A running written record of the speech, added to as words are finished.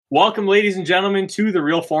Welcome, ladies and gentlemen, to the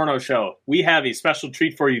Real Forno Show. We have a special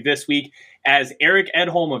treat for you this week as Eric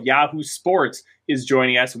Edholm of Yahoo Sports is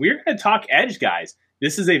joining us. We're going to talk edge guys.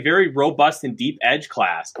 This is a very robust and deep edge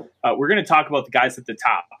class. We're going to talk about the guys at the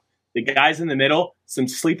top, the guys in the middle, some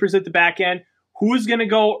sleepers at the back end, who's going to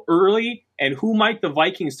go early, and who might the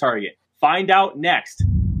Vikings target. Find out next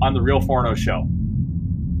on the Real Forno Show.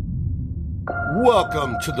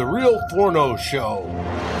 Welcome to the Real Forno Show.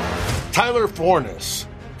 Tyler Fornes,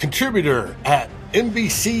 contributor at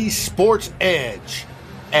NBC Sports Edge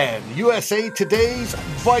and USA Today's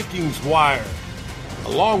Vikings Wire,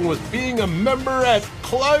 along with being a member at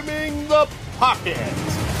Climbing the Pocket.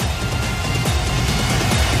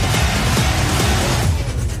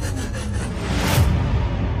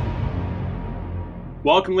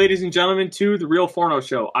 Welcome, ladies and gentlemen, to the Real Forno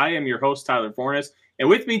Show. I am your host, Tyler Fornes, and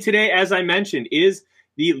with me today, as I mentioned, is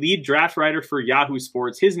the lead draft writer for Yahoo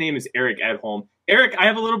Sports. His name is Eric Edholm. Eric, I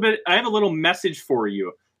have a little message for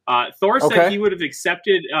you. Thor said he would have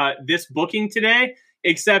accepted this booking today,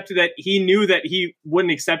 except that he knew that he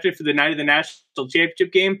wouldn't accept it for the night of the national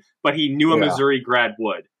championship game, but he knew a Missouri grad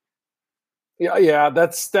would. Yeah,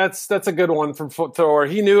 that's a good one from Thor.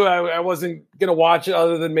 He knew I wasn't going to watch it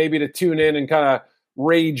other than maybe to tune in and kind of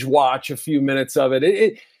rage watch a few minutes of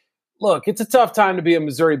it. Look, it's a tough time to be a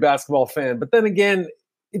Missouri basketball fan, but then again,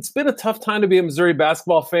 it's been a tough time to be a Missouri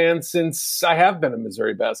basketball fan since I have been a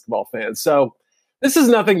Missouri basketball fan. So this is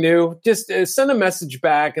nothing new. Just send a message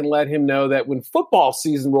back and let him know that when football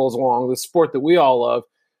season rolls along, the sport that we all love,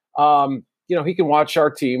 he can watch our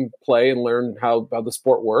team play and learn how the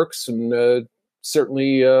sport works. And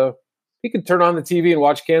certainly he can turn on the TV and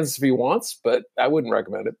watch Kansas if he wants, but I wouldn't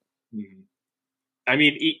recommend it. Mm-hmm. I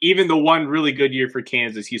mean, even the one really good year for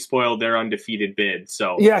Kansas, he spoiled their undefeated bid.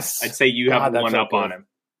 So yes, I'd say you have one up on him.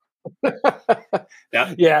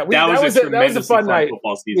 That was a fun night.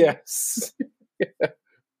 Football season. Yes.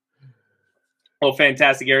 Well,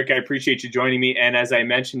 fantastic, Eric. I appreciate you joining me. And as I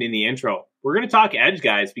mentioned in the intro, we're going to talk edge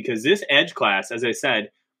guys because this edge class, as I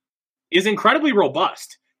said, is incredibly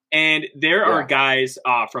robust. And there are guys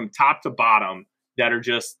from top to bottom that are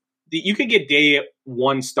just, you could get day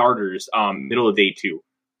one starters, middle of day two,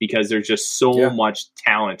 because there's just so much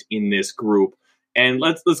talent in this group. And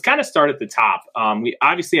let's kind of start at the top. We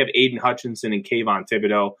obviously have Aiden Hutchinson and Kayvon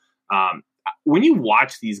Thibodeaux. When you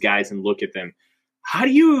watch these guys and look at them, how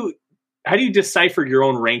do you decipher your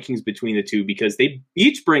own rankings between the two? Because they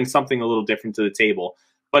each bring something a little different to the table,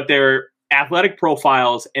 but their athletic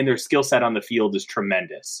profiles and their skill set on the field is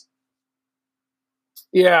tremendous.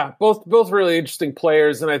 Yeah, both really interesting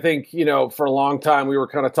players. And I think, for a long time we were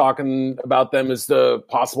kind of talking about them as the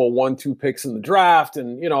possible 1-2 picks in the draft.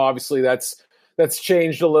 And, obviously that's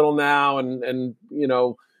changed a little now. And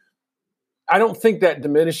I don't think that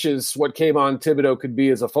diminishes what Kayvon Thibodeaux could be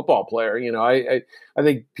as a football player. I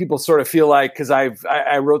think people sort of feel like, because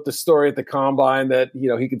I wrote the story at the Combine that,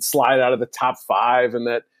 he could slide out of the top 5 and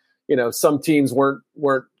that, some teams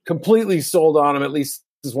weren't completely sold on him, at least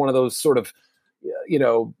as one of those sort of,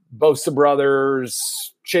 Bosa brothers,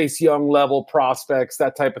 Chase Young level prospects,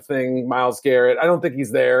 that type of thing. Myles Garrett. I don't think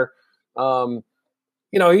he's there.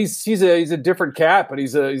 He's a different cat, but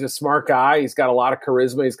he's a smart guy. He's got a lot of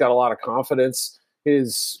charisma. He's got a lot of confidence.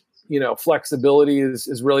 His, flexibility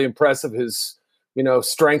is really impressive. His,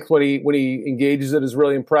 strength when he engages it is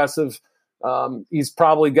really impressive. He's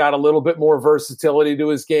probably got a little bit more versatility to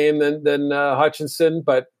his game than Hutchinson,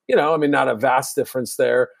 but not a vast difference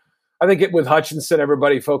there. I think with Hutchinson,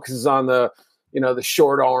 everybody focuses on the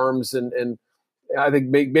short arms and I think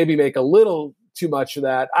maybe make a little too much of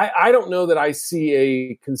that. I don't know that I see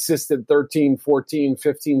a consistent 13, 14,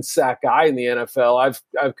 15 sack guy in the NFL.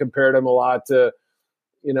 I've compared him a lot to,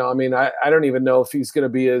 I don't even know if he's going to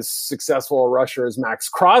be as successful a rusher as Max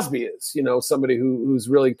Crosby is, somebody who's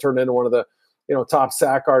really turned into one of the, top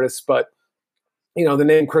sack artists. But, the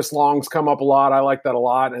name Chris Long's come up a lot. I like that a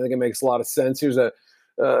lot. I think it makes a lot of sense. Here's a,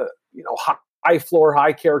 high floor,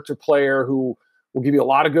 high character player who will give you a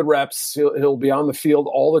lot of good reps. He'll be on the field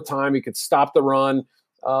all the time. He could stop the run.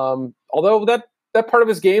 Although that part of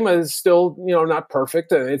his game is still, not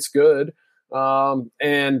perfect, and it's good.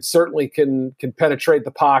 And certainly can penetrate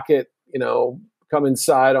the pocket, come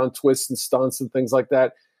inside on twists and stunts and things like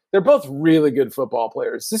that. They're both really good football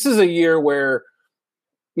players. This is a year where,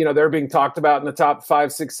 they're being talked about in the top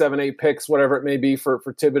 5, 6, 7, 8 picks, whatever it may be for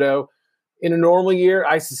Thibodeaux. In a normal year,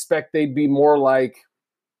 I suspect they'd be more like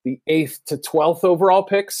the 8th to 12th overall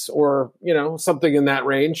picks or, something in that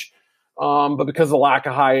range. But because of the lack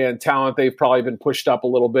of high-end talent, they've probably been pushed up a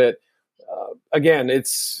little bit. Again,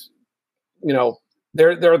 it's,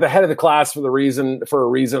 they're the head of the class for a reason.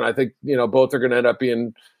 I think, both are going to end up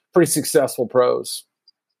being pretty successful pros.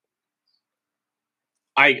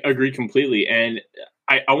 I agree completely. And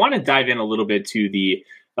I want to dive in a little bit to the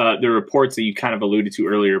reports that you kind of alluded to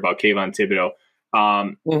earlier about Kayvon Thibodeaux.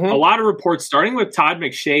 A lot of reports, starting with Todd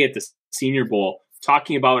McShay at the Senior Bowl,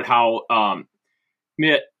 talking about how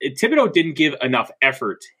Thibodeaux didn't give enough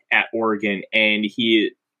effort at Oregon, and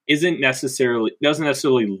he doesn't necessarily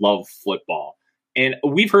love football. And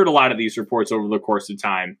we've heard a lot of these reports over the course of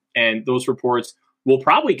time, and those reports will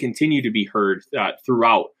probably continue to be heard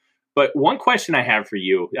throughout. But one question I have for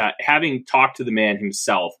you, having talked to the man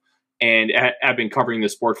himself and have been covering the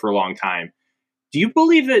sport for a long time, do you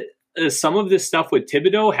believe that some of this stuff with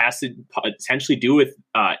Thibodeaux has to potentially do with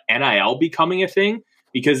NIL becoming a thing?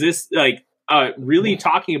 Because this, really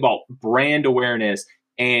talking about brand awareness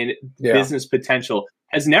and business potential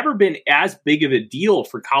has never been as big of a deal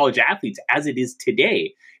for college athletes as it is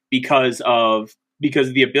today because of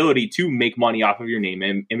the ability to make money off of your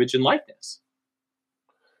name, image, and likeness.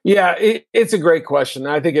 Yeah, it's a great question.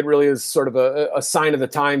 I think it really is sort of a sign of the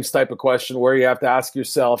times type of question where you have to ask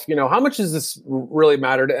yourself, how much does this really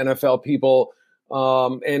matter to NFL people?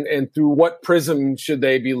 And through what prism should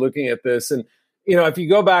they be looking at this? And, if you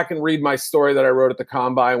go back and read my story that I wrote at the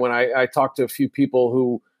Combine, when I talked to a few people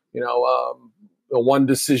who, one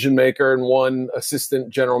decision maker and one assistant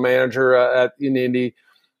general manager in Indy,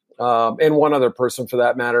 and one other person for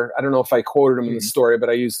that matter. I don't know if I quoted him in the story, but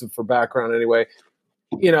I used it for background anyway.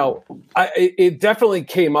 It definitely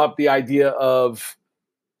came up, the idea of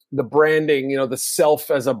the branding, the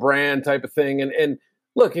self as a brand type of thing. And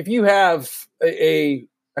look, if you have a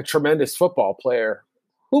tremendous football player,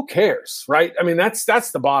 who cares, right? I mean, that's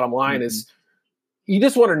the bottom line is you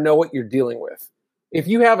just want to know what you're dealing with. If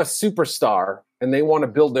you have a superstar and they want to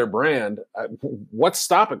build their brand, what's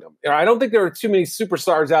stopping them? I don't think there are too many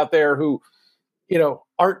superstars out there who,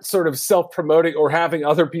 aren't sort of self-promoting or having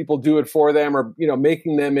other people do it for them or,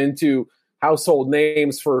 making them into household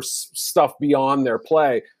names for stuff beyond their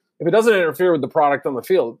play. If it doesn't interfere with the product on the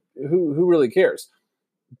field, who really cares?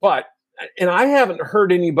 And I haven't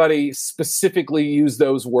heard anybody specifically use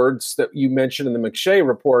those words that you mentioned in the McShay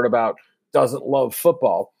report about doesn't love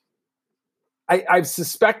football. I've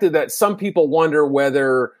suspected that some people wonder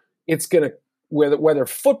whether whether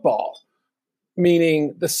football,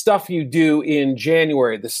 meaning the stuff you do in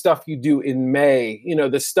January, the stuff you do in May,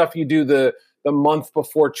 the stuff you do the month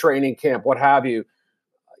before training camp, what have you,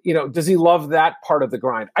 does he love that part of the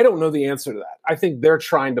grind? I don't know the answer to that. I think they're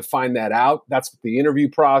trying to find that out. That's what the interview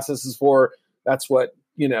process is for. That's what,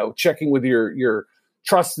 checking with your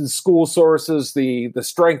trusted school sources, the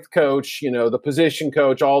strength coach, the position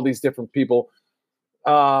coach, all these different people,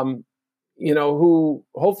 who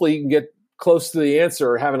hopefully you can get close to the answer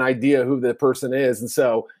or have an idea who the person is. And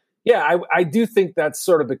so, yeah, I do think that's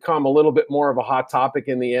sort of become a little bit more of a hot topic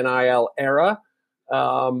in the NIL era.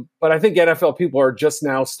 But I think NFL people are just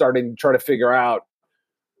now starting to try to figure out,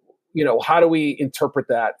 how do we interpret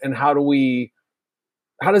that and how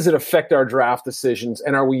does it affect our draft decisions?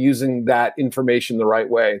 And are we using that information the right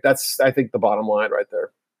way? That's, I think, the bottom line right there.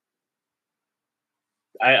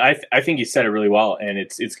 I think you said it really well, and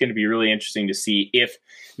it's going to be really interesting to see if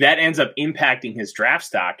that ends up impacting his draft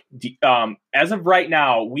stock. As of right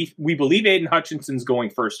now, we believe Aiden Hutchinson's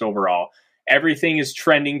going first overall. Everything is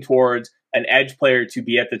trending towards an edge player to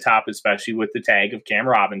be at the top, especially with the tag of Cam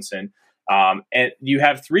Robinson. And you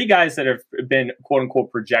have three guys that have been, quote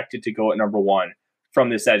unquote, projected to go at number one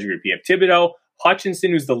from this edge group. You have Thibodeaux,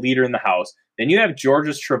 Hutchinson, who's the leader in the house. Then you have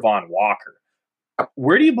Georgia's Travon Walker.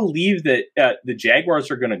 Where do you believe that the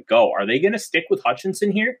Jaguars are going to go? Are they going to stick with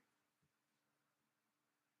Hutchinson here?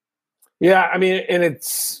 Yeah, I mean, and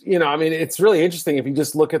it's really interesting if you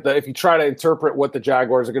just look at if you try to interpret what the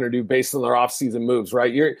Jaguars are going to do based on their offseason moves,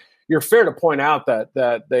 right? You're fair to point out that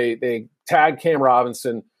they tagged Cam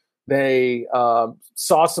Robinson. They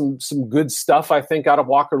saw some good stuff, I think, out of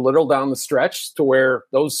Walker Little down the stretch to where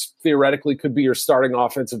those theoretically could be your starting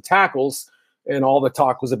offensive tackles. And all the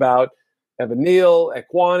talk was about Evan Neal,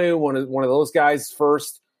 Ekwonu, one of those guys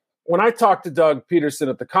first. When I talked to Doug Peterson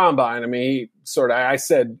at the Combine, I mean, I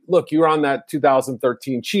said, look, you were on that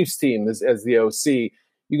 2013 Chiefs team as the OC.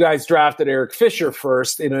 You guys drafted Eric Fisher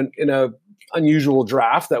first in a unusual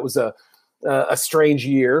draft. That was a strange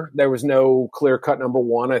year. There was no clear-cut number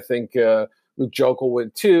one. I think Luke Jokel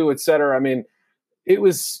went 2, et cetera. I mean,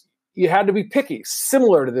 you had to be picky,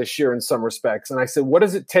 similar to this year in some respects. And I said, what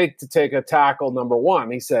does it take to take a tackle number one?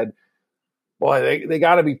 He said, boy, they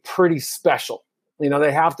got to be pretty special.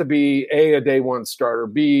 They have to be a day one starter,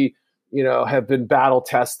 B, have been battle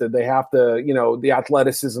tested. They have to, the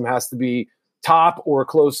athleticism has to be top or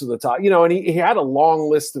close to the top, and he had a long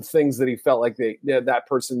list of things that he felt like that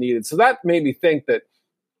person needed. So that made me think that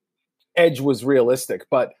edge was realistic.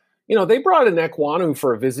 But, they brought in Ekwonu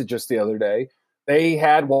for a visit just the other day. They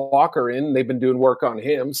had Walker in. They've been doing work on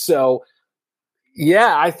him. So,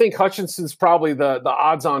 yeah, I think Hutchinson's probably the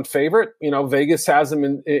odds-on favorite. Vegas has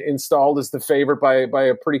him installed as the favorite by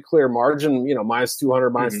a pretty clear margin, minus 200,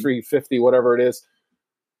 minus 350, whatever it is.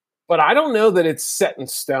 But I don't know that it's set in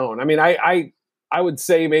stone. I mean, I would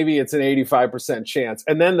say maybe it's an 85% chance.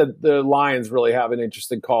 And then the Lions really have an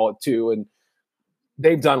interesting call at 2, and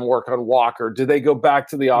they've done work on Walker. Do they go back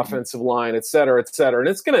to the offensive line, et cetera, et cetera? And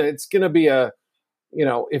it's gonna be a,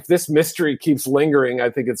 if this mystery keeps lingering, I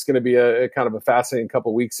think it's going to be a kind of a fascinating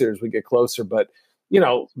couple of weeks here as we get closer. But,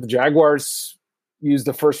 the Jaguars used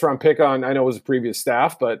the first round pick on, I know it was a previous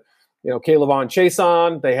staff, but, Kayvon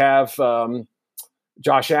Chaisson, they have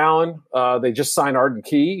Josh Allen. They just signed Arden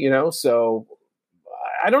Key, so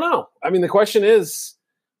I don't know. I mean, the question is,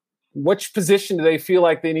 which position do they feel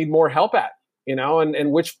like they need more help at,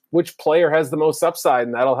 and which player has the most upside,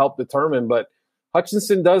 and that'll help determine. But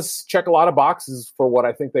Hutchinson does check a lot of boxes for what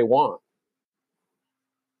I think they want.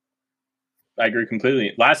 I agree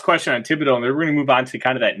completely. Last question on Thibodeaux, and then we're going to move on to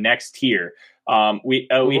kind of that next tier. We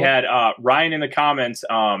had Ryan in the comments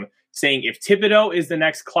saying, if Thibodeaux is the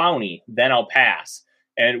next Clowney, then I'll pass.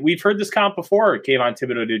 And we've heard this comp before, Kayvon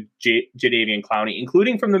Thibodeaux to Jadeveon Clowney,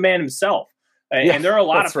 including from the man himself. And there are a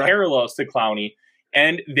lot of parallels to Clowney.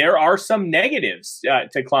 And there are some negatives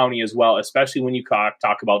to Clowney as well, especially when you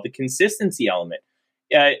talk about the consistency element.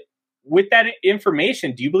 With that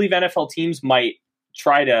information, do you believe NFL teams might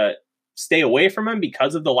try to stay away from him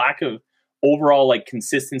because of the lack of overall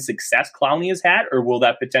consistent success Clowney has had, or will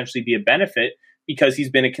that potentially be a benefit because he's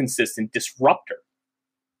been a consistent disruptor?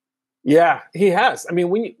 Yeah, he has. I mean,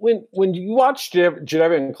 when you watch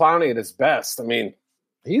Jadeveon Clowney at his best, I mean,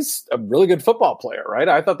 he's a really good football player, right?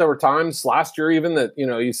 I thought there were times last year even that,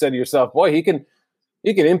 you said to yourself, boy, he can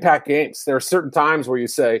impact games. There are certain times where you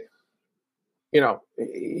say,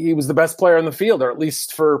 he was the best player on the field, or at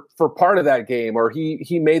least for part of that game, or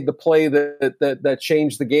he made the play that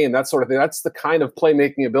changed the game, that sort of thing. That's the kind of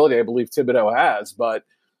playmaking ability I believe Thibodeaux has. But,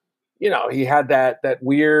 he had that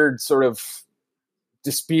weird sort of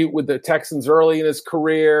dispute with the Texans early in his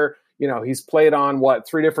career. He's played on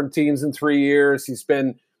 3 different teams in 3 years. He's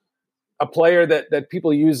been a player that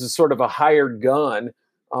people use as sort of a hired gun.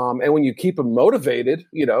 And when you keep him motivated,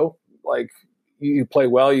 you play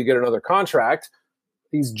well, you get another contract.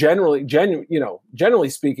 He's generally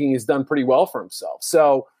speaking, he's done pretty well for himself.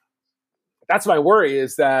 So that's my worry,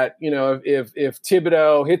 is that, if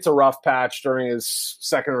Thibodeaux hits a rough patch during his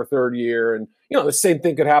second or third year, and, the same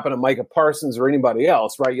thing could happen to Micah Parsons or anybody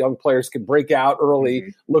else, right? Young players can break out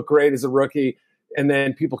early, look great as a rookie, and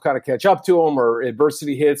then people kind of catch up to them, or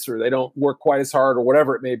adversity hits, or they don't work quite as hard, or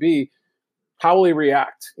whatever it may be. How will he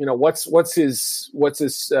react? What's his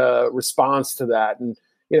response to that? And,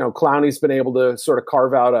 Clowney's been able to sort of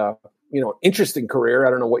carve out a, interesting career. I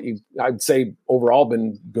don't know I'd say overall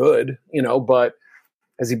been good, but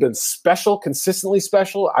has he been special, consistently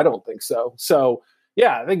special? I don't think so. So,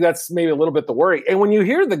 yeah, I think that's maybe a little bit the worry. And when you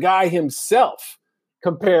hear the guy himself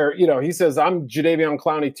compare, he says, I'm Jadeveon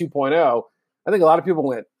Clowney 2.0. I think a lot of people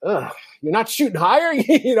went, ugh, you're not shooting higher,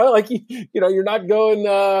 you're not going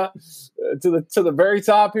to the very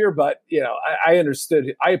top here. But, I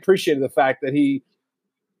understood. I appreciated the fact that he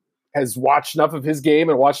has watched enough of his game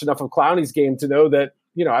and watched enough of Clowney's game to know that,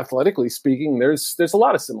 athletically speaking, there's a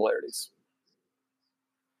lot of similarities.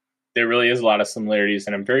 There really is a lot of similarities,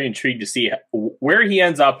 and I'm very intrigued to see where he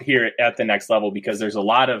ends up here at the next level, because there's a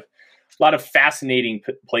lot of fascinating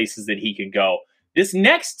places that he could go. This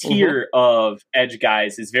next tier of edge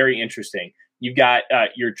guys is very interesting. You've got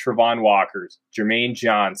your Travon Walkers, Jermaine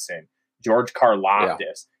Johnson, George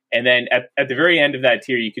Karlaftis. And then at the very end of that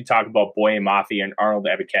tier, you could talk about Boye Mafe and Arnold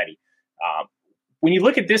Ebiketie. When you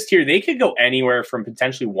look at this tier, they could go anywhere from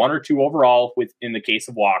potentially 1 or 2 overall in the case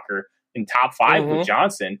of Walker, in top 5 with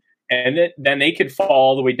Johnson. And then they could fall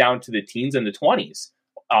all the way down to the teens and the 20s.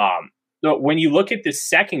 So when you look at this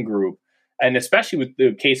second group, and especially with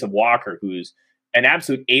the case of Walker, who's an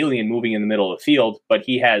absolute alien moving in the middle of the field, but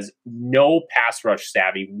he has no pass rush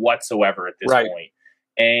savvy whatsoever at this point.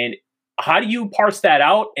 And how do you parse that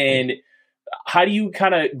out, and how do you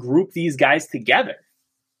kind of group these guys together?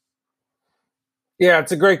 Yeah,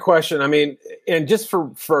 it's a great question. I mean, and just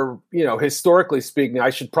for historically speaking,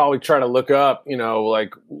 I should probably try to look up,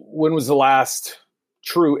 when was the last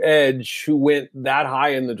true edge who went that high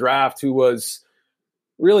in the draft, who was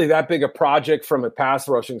really that big a project from a pass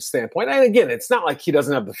rushing standpoint. And again, it's not like he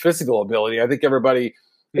doesn't have the physical ability. I think everybody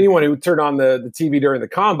anyone who turned on the TV during the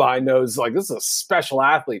combine knows, like, this is a special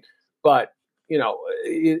athlete. But,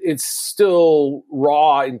 it's still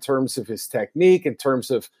raw in terms of his technique, in terms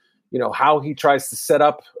of, how he tries to set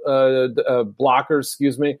up blockers,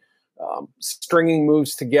 stringing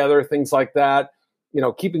moves together, things like that,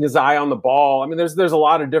 keeping his eye on the ball. I mean, there's a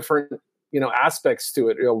lot of different, aspects to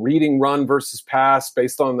it, reading run versus pass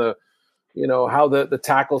based on the, how the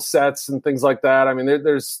tackle sets and things like that. I mean,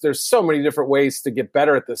 there's so many different ways to get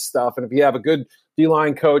better at this stuff. And if you have a good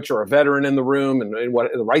D-line coach or a veteran in the room and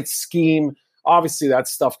the right scheme, obviously that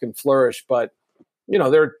stuff can flourish. But,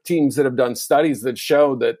 there are teams that have done studies that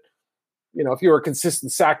show that, if you're a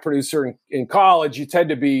consistent sack producer in college, you tend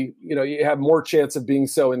to be, you have more chance of being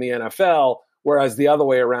so in the NFL, whereas the other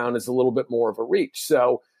way around is a little bit more of a reach.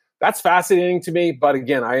 So that's fascinating to me. But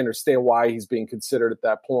again, I understand why he's being considered at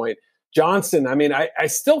that point. Johnson, I mean, I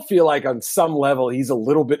still feel like on some level he's a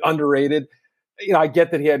little bit underrated. I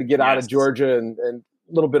get that he had to get out of Georgia and a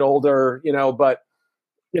little bit older, but,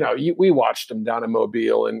 we watched him down in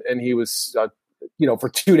Mobile and he was, for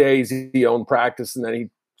 2 days he owned practice and then he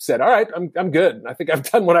said, all right, I'm good. I think I've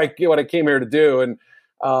done what I came here to do. And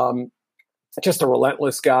just a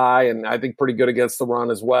relentless guy. And I think pretty good against the run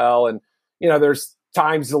as well. And, there's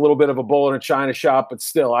times a little bit of a bull in a china shop, but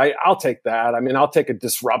still I'll take that. I mean, I'll take a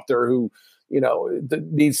disruptor who,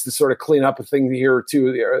 needs to sort of clean up a thing here or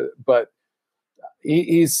two there, but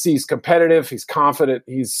he's competitive. He's confident.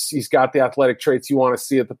 He's got the athletic traits you want to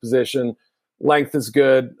see at the position. Length is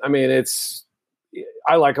good. I mean,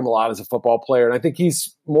 I like him a lot as a football player, and I think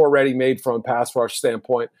he's more ready-made from a pass rush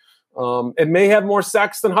standpoint. And may have more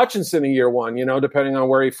sacks than Hutchinson in year one, depending on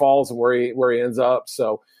where he falls and where he ends up.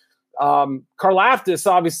 So Karlaftis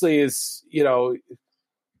obviously is,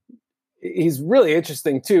 he's really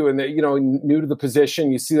interesting too, and that new to the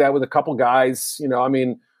position. You see that with a couple guys.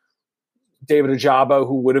 David Ojabo,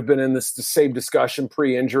 who would have been in the same discussion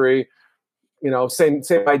pre-injury. Same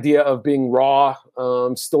idea of being raw,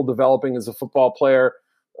 still developing as a football player.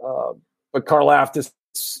 But Karlaftis,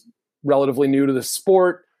 relatively new to the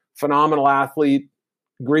sport, phenomenal athlete,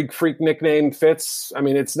 Greek freak nickname fits. I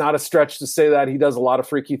mean, it's not a stretch to say that. He does a lot of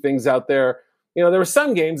freaky things out there. There were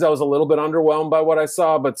some games I was a little bit underwhelmed by what I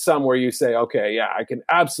saw, but some where you say, okay, yeah, I can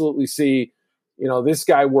absolutely see, this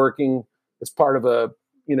guy working as part of a,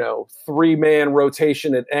 3-man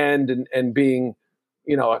rotation at end and being,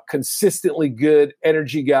 a consistently good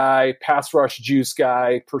energy guy, pass rush juice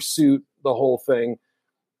guy, pursuit, the whole thing.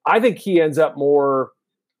 I think he ends up more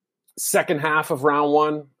second half of round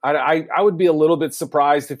one. I would be a little bit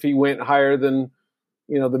surprised if he went higher than,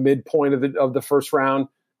 the midpoint of the first round,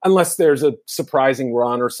 unless there's a surprising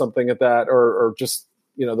run or something at that, or just,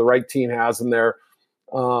 the right team has him there.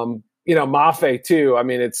 Mafe too. I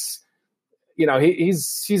mean, it's,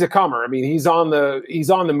 he's a comer. I mean, he's on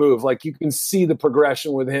the move. Like, you can see the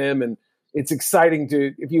progression with him, and it's exciting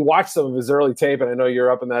if you watch some of his early tape, and I know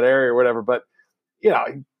you're up in that area or whatever, but he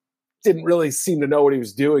didn't really seem to know what he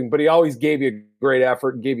was doing, but he always gave you a great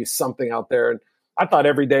effort and gave you something out there. And I thought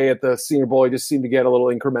every day at the Senior Bowl, he just seemed to get a little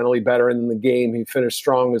incrementally better. And in the game, he finished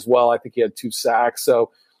strong as well. I think he had 2 sacks.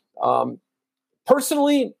 So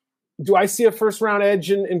personally, do I see a first round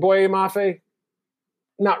edge in Boye Mafe?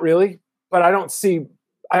 Not really. But I don't see.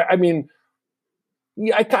 I mean,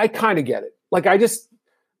 I kind of get it. Like,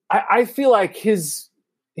 I feel like his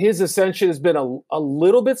ascension has been a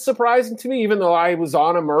little bit surprising to me, even though I was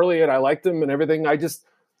on him early and I liked him and everything.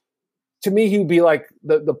 To me, he would be like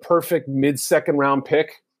the perfect mid-second round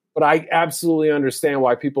pick. But I absolutely understand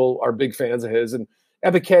why people are big fans of his. And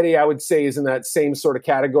Ebiketie, I would say, is in that same sort of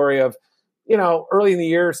category of, early in the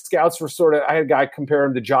year, scouts were I had a guy compare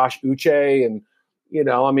him to Josh Uche, and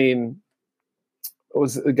I mean. It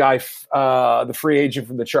was the guy, the free agent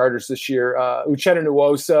from the Chargers this year, Uchenna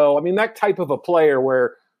Nwosu. I mean, that type of a player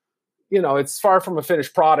where, it's far from a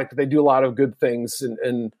finished product, but they do a lot of good things.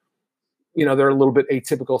 And they're a little bit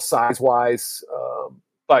atypical size-wise.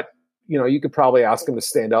 But, you could probably ask him to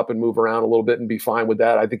stand up and move around a little bit and be fine with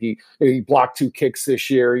that. I think he blocked 2 kicks this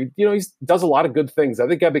year. He does a lot of good things. I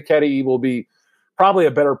think Ebiketie will be probably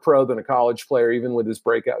a better pro than a college player, even with his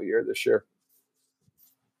breakout year this year.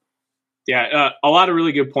 Yeah, a lot of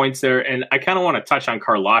really good points there. And I kind of want to touch on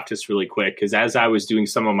Karlaftis really quick, because as I was doing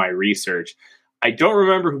some of my research, I don't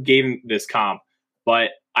remember who gave him this comp,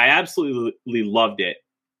 but I absolutely loved it.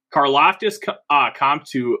 Karlaftis comp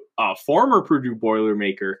to former Purdue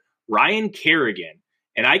Boilermaker, Ryan Kerrigan.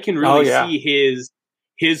 And I can really see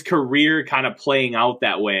his career kind of playing out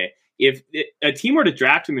that way. If a team were to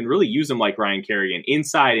draft him and really use him like Ryan Kerrigan,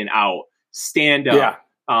 inside and out, stand up,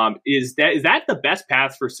 is that the best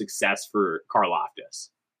path for success for Karlaftis?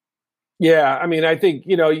 Yeah, I mean, I think,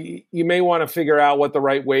 you may want to figure out what the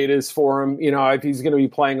right weight is for him, if he's going to be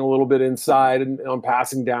playing a little bit inside and on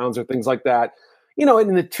passing downs or things like that. In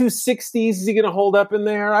the 260s, is he going to hold up in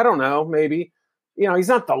there? I don't know, maybe. He's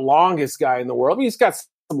not the longest guy in the world. I mean, he's got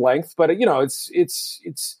some length, but, he's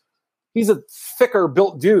a thicker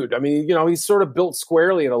built dude. I mean, he's sort of built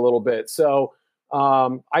squarely in a little bit. So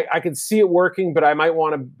I can see it working, but I might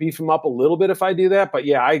want to beef him up a little bit if I do that. But,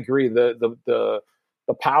 yeah, I agree.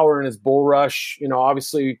 The power in his bull rush,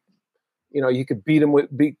 obviously, you could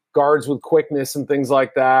beat guards with quickness and things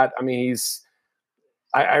like that. I mean,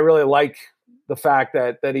 I really like the fact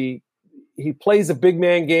that he plays a big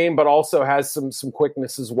man game, but also has some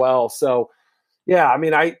quickness as well. So, yeah, I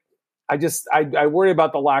mean, I worry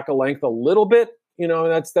about the lack of length a little bit.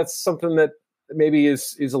 That's something that maybe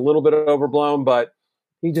is a little bit overblown, but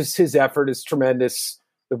his effort is tremendous.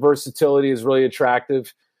 The versatility is really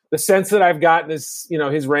attractive. The sense that I've gotten is,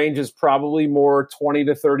 his range is probably more 20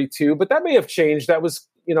 to 32, but that may have changed. That was,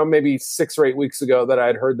 maybe 6 or 8 weeks ago that I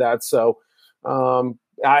had heard that. So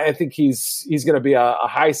I think he's going to be a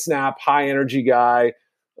high snap, high energy guy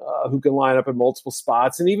who can line up in multiple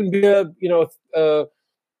spots and even be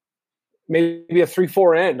maybe a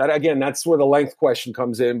 3-4 end. Again, that's where the length question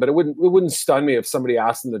comes in, but it wouldn't stun me if somebody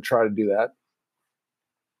asked him to try to do that.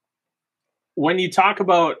 When you talk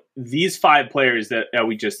about these 5 players that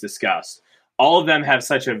we just discussed, all of them have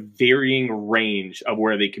such a varying range of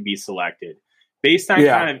where they could be selected. Based on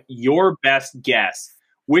kind of your best guess,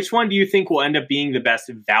 which one do you think will end up being the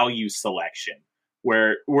best value selection?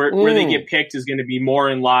 Where they get picked is going to be more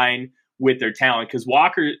in line with their talent? Because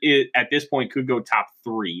Walker at this point could go top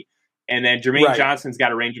 3. And then Jermaine Johnson's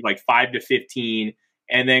got a range of like 5 to 15.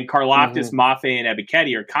 And then Karlaftis, Mafe, and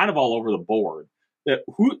Ebiketie are kind of all over the board.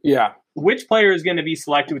 Which player is going to be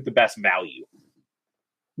selected with the best value?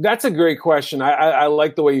 That's a great question. I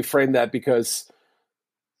like the way you framed that, because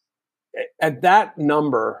at that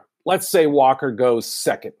number, let's say Walker goes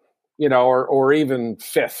second, or even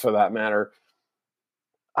fifth for that matter.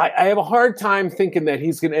 I have a hard time thinking that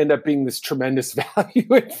he's going to end up being this tremendous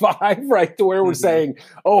value at 5, right? To where we're saying,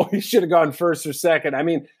 oh, he should have gone first or second. I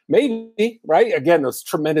mean, maybe, right? Again, those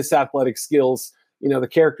tremendous athletic skills. The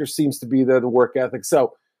character seems to be there, the work ethic.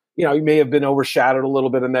 So, he may have been overshadowed a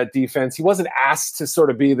little bit in that defense. He wasn't asked to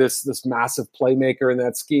sort of be this massive playmaker in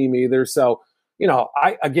that scheme either. So,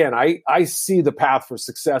 I see the path for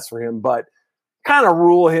success for him, but kind of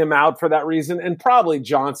rule him out for that reason, and probably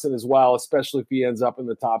Johnson as well, especially if he ends up in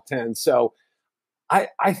the top 10. So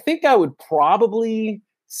I think I would probably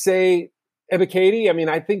say Ebiketie. I mean,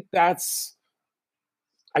 I think that's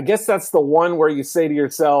the one where you say to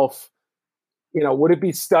yourself, would it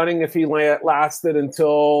be stunning if he lasted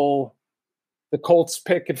until the Colts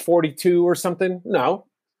pick at 42 or something? No.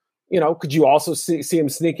 Could you also see him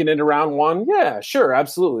sneaking into round 1? Yeah, sure,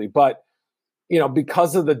 absolutely. But,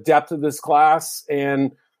 because of the depth of this class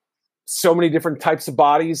and so many different types of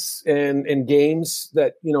bodies and games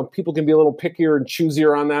that, people can be a little pickier and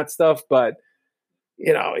choosier on that stuff. But,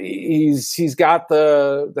 he's got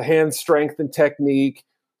the hand strength and technique.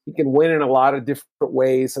 He can win in a lot of different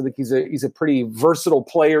ways. I think he's a pretty versatile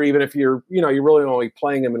player, even if you're really only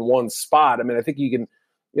playing him in one spot. I mean, I think he can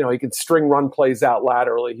string run plays out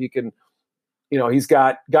laterally. He can, he's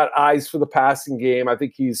got eyes for the passing game. I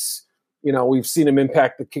think he's, we've seen him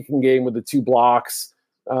impact the kicking game with the 2 blocks.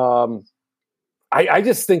 I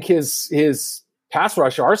just think his pass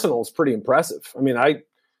rush arsenal is pretty impressive. I mean, I'm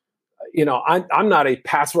not a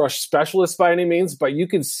pass rush specialist by any means, but you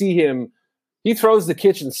can see him. He throws the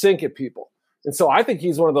kitchen sink at people. And so I think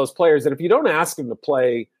he's one of those players that if you don't ask him to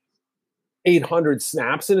play 800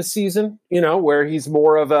 snaps in a season, where he's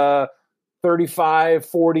more of a 35,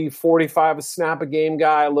 40, 45 a snap a game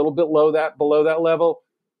guy, a little bit below that level,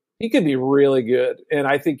 he could be really good. And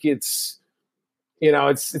I think it's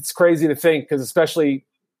crazy to think, because especially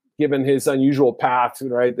given his unusual path,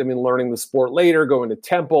 right? I mean, learning the sport later, going to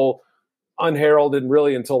Temple, unheralded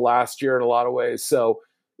really until last year in a lot of ways. So,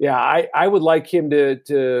 yeah, I would like him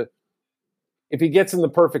to if he gets in the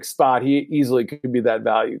perfect spot, he easily could be that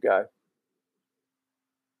value guy.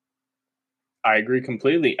 I agree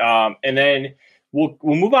completely. And then we'll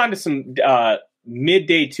move on to some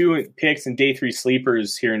mid-day 2 picks and day 3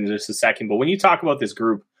 sleepers here in just a second. But when you talk about this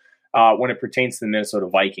group, when it pertains to the Minnesota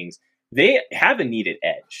Vikings, they have a needed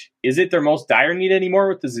edge. Is it their most dire need anymore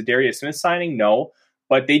with the Za'Darius Smith signing? No.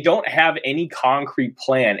 But they don't have any concrete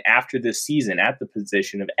plan after this season at the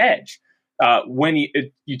position of edge. When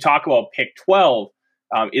you talk about pick 12,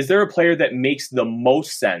 is there a player that makes the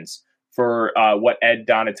most sense for what Ed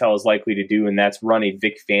Donatell is likely to do, and that's run a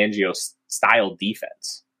Vic Fangio style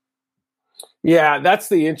defense? Yeah, that's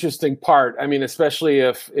the interesting part. I mean, especially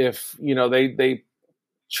if they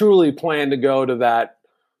truly plan to go to that,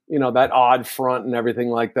 that odd front and everything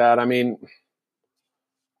like that. I mean,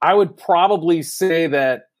 I would probably say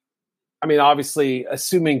that. I mean, obviously,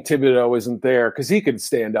 assuming Thibodeau isn't there, because he could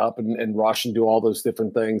stand up and rush and do all those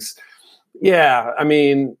different things. Yeah, I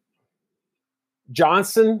mean,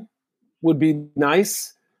 Johnson would be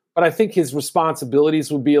nice, but I think his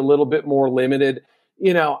responsibilities would be a little bit more limited.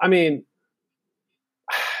 I mean,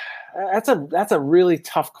 that's a really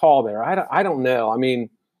tough call there. I don't know. I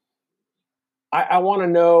mean, I want to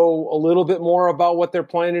know a little bit more about what they're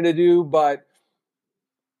planning to do, but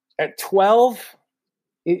at 12,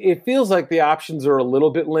 it feels like the options are a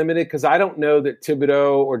little bit limited because I don't know that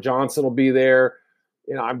Thibodeau or Johnson will be there.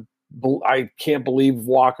 I can't believe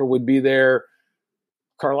Walker would be there.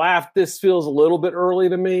 Karlaftis feels a little bit early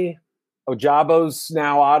to me. Ojabo's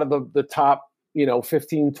now out of the top,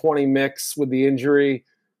 15, 20 mix with the injury.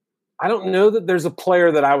 I don't know that there's a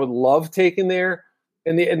player that I would love taking there.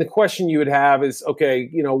 And the question you would have is, okay,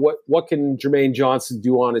 what can Jermaine Johnson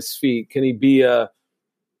do on his feet? Can he be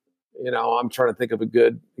I'm trying to think of a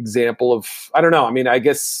good example of, I don't know. I mean, I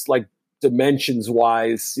guess like dimensions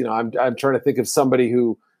wise, I'm trying to think of somebody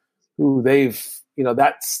who they've,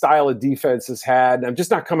 that style of defense has had. And I'm just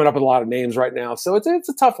not coming up with a lot of names right now. So it's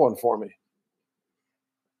a tough one for me.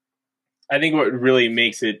 I think what really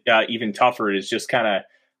makes it even tougher is just kind of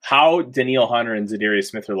how Danielle Hunter and Zadarius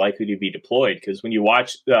Smith are likely to be deployed. Because when you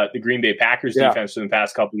watch the Green Bay Packers defense for the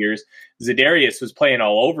past couple of years, Zadarius was playing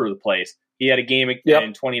all over the place. He had a game in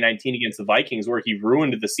 2019 against the Vikings where he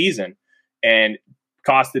ruined the season and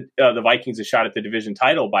cost the Vikings a shot at the division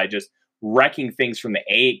title by just wrecking things from the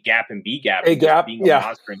A gap and B gap. A gap, being a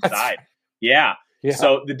monster inside. Yeah.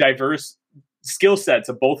 So the diverse skill sets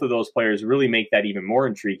of both of those players really make that even more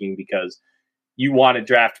intriguing because you want to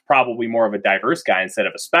draft probably more of a diverse guy instead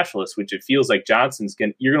of a specialist, which it feels like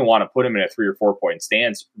you're going to want to put him in a 3 or 4 point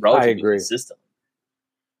stance relatively consistently.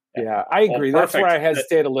 Yeah, I agree. That's where I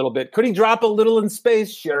hesitate a little bit. Could he drop a little in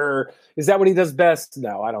space? Sure. Is that what he does best?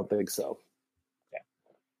 No, I don't think so. Yeah.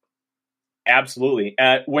 Absolutely.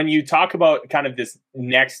 When you talk about kind of this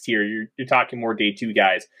next tier, you're talking more day 2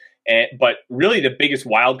 guys. But really the biggest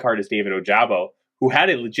wild card is David Ojabo, who had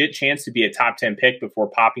a legit chance to be a top 10 pick before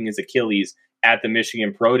popping his Achilles at the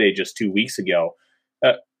Michigan Pro Day just 2 weeks ago.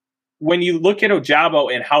 When you look at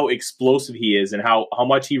Ojabo and how explosive he is and how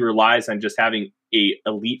much he relies on just having a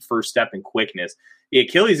elite first step and quickness, the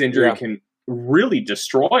Achilles injury can really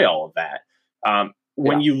destroy all of that.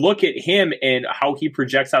 When you look at him and how he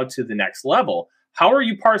projects out to the next level, how are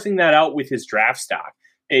you parsing that out with his draft stock?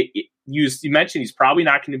 You mentioned he's probably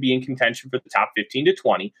not going to be in contention for the top 15 to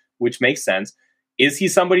 20, which makes sense. Is he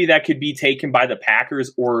somebody that could be taken by the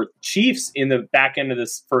Packers or Chiefs in the back end of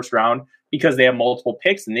this first round because they have multiple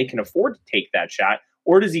picks and they can afford to take that shot?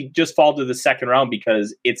 Or does he just fall to the second round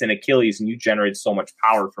because it's an Achilles and you generate so much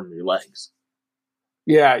power from your legs?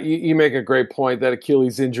 Yeah, you make a great point. That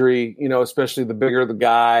Achilles injury, especially the bigger the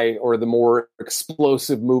guy or the more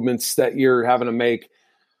explosive movements that you're having to make,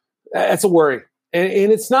 that's a worry.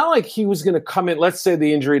 And it's not like he was going to come in. Let's say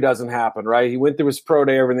the injury doesn't happen, right? He went through his pro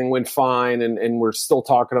day, everything went fine, and we're still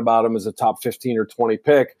talking about him as a top 15 or 20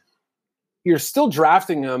 pick. You're still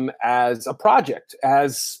drafting him as a project,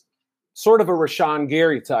 as sort of a Rashawn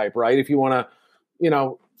Gary type, right? If you want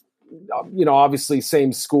to, obviously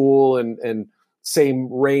same school and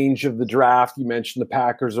same range of the draft. You mentioned the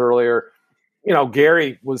Packers earlier.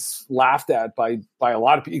 Gary was laughed at by a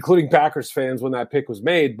lot of people, including Packers fans, when that pick was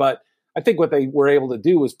made. But I think what they were able to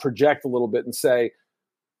do was project a little bit and say,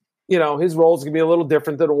 his role is going to be a little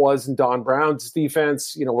different than it was in Don Brown's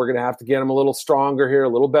defense. We're going to have to get him a little stronger here, a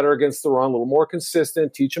little better against the run, a little more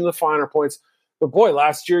consistent, teach him the finer points. But boy,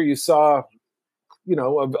 last year you saw,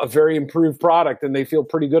 a very improved product, and they feel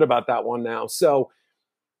pretty good about that one now. So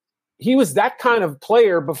he was that kind of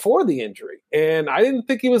player before the injury, and I didn't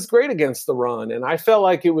think he was great against the run. And I felt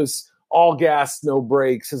like it was all gas, no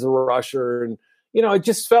brakes as a rusher. And, it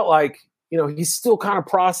just felt like, he's still kind of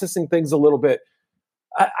processing things a little bit.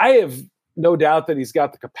 I have no doubt that he's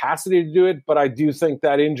got the capacity to do it, but I do think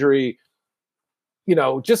that injury,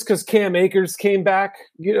 just because Cam Akers came back,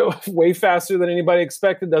 way faster than anybody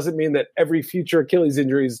expected, doesn't mean that every future Achilles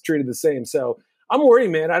injury is treated the same. So I'm worried,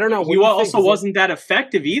 man. I don't know. He also wasn't that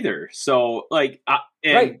effective either. So,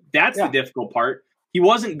 that's the difficult part. He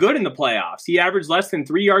wasn't good in the playoffs. He averaged less than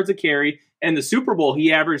 3 yards a carry. And the Super Bowl,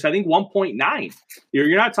 he averaged, I think, 1.9.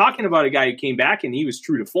 You're not talking about a guy who came back and he was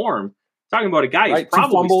true to form. You're talking about a guy who's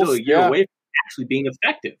probably still a year away from actually being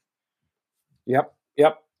effective. Yep.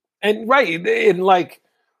 And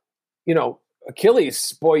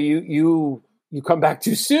Achilles, boy, you you come back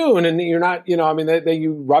too soon and you're not, then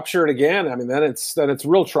you rupture it again. I mean, then it's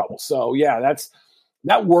real trouble. So yeah,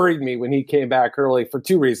 that worried me when he came back early for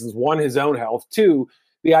two reasons. One, his own health. Two,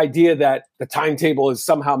 the idea that the timetable is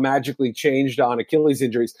somehow magically changed on Achilles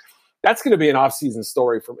injuries. That's going to be an off-season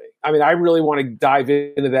story for me. I mean, I really want to dive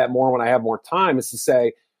into that more when I have more time, is to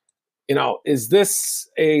say, is this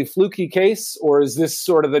a fluky case, or is this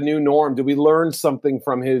sort of the new norm? Did we learn something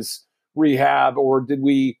from his rehab, or did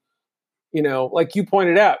we, like you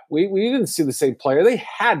pointed out, we didn't see the same player. They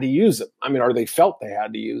had to use him. I mean, or they felt they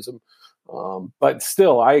had to use him. But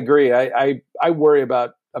still, I agree. I worry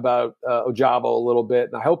about Ojabo a little bit,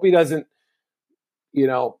 and I hope he doesn't.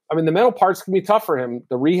 The mental parts can be tough for him.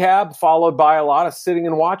 The rehab followed by a lot of sitting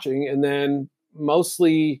and watching, and then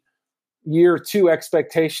mostly year 2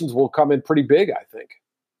 expectations will come in pretty big, I think.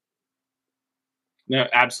 No,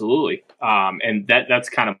 absolutely. And that's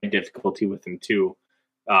kind of my difficulty with him too.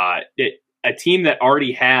 A team that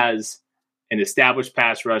already has an established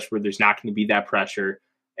pass rush where there's not going to be that pressure.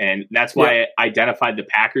 And that's why I identified the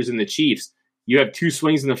Packers and the Chiefs. You have 2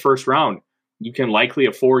 swings in the first round. You can likely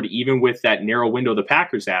afford, even with that narrow window the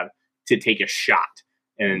Packers have, to take a shot.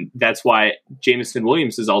 And that's why Jameson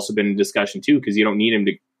Williams has also been in discussion too, because you don't need him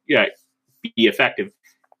to be effective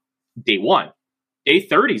day 1. Day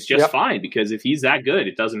 30 is just fine, because if he's that good,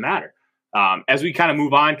 it doesn't matter. As we kind of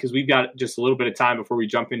move on, because we've got just a little bit of time before we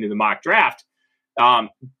jump into the mock draft,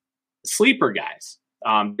 sleeper guys.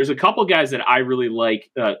 There's a couple guys that I really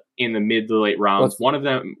like in the mid to late rounds. One of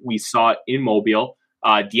them we saw in Mobile,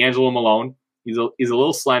 D'Angelo Malone. He's a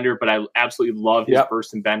little slender, but I absolutely love his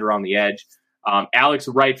burst and bend around the edge. Alex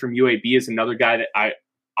Wright from UAB is another guy that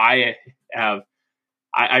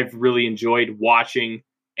I've really enjoyed watching.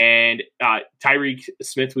 And Tyreek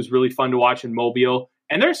Smith was really fun to watch in Mobile.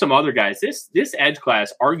 And there's some other guys. This edge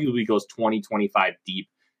class arguably goes 20, 25 deep.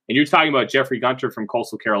 And you're talking about Jeffrey Gunter from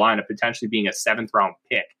Coastal Carolina potentially being a 7th round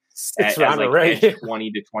pick. 6th rounder, right?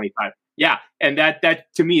 20 to 25. Yeah, and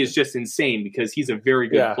that to me is just insane, because he's a very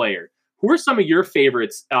good player. Who are some of your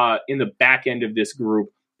favorites in the back end of this group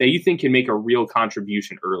that you think can make a real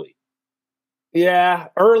contribution early? Yeah,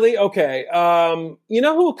 early. Okay.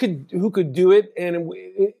 Who could do it? And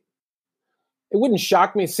it wouldn't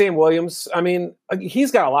shock me. Sam Williams. I mean,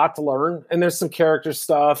 he's got a lot to learn, and there's some character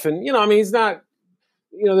stuff. And, he's not,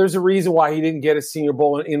 there's a reason why he didn't get a Senior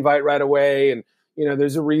Bowl invite right away. And,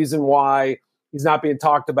 there's a reason why he's not being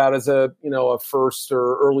talked about as a first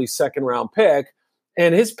or early 2nd round pick.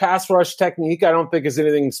 And his pass rush technique, I don't think is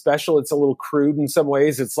anything special. It's a little crude in some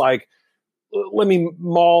ways. It's like, let me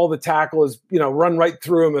maul the tackle, run right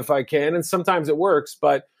through him if I can. And sometimes it works,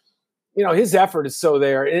 but, his effort is so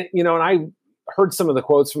there. And, and I heard some of the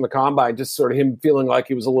quotes from the combine, just sort of him feeling like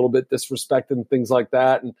he was a little bit disrespected and things like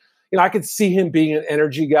that. And, I could see him being an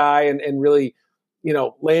energy guy and really,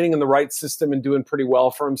 landing in the right system and doing pretty well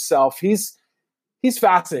for himself. He's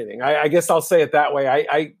fascinating. I guess I'll say it that way.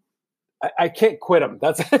 I can't quit him.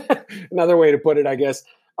 That's another way to put it, I guess.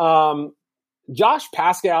 Josh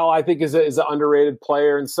Pascal, I think, is an underrated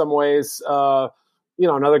player in some ways.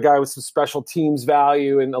 Another guy with some special teams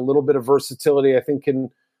value and a little bit of versatility, I think can,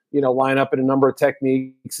 line up in a number of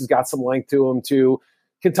techniques. He's got some length to him too.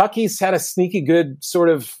 Kentucky's had a sneaky good sort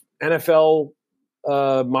of NFL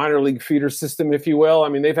minor league feeder system, if you will. I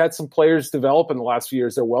mean, they've had some players develop in the last few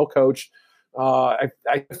years. They're well coached. I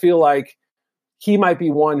feel like he might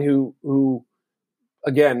be one who,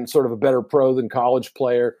 again, sort of a better pro than college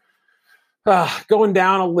player. Going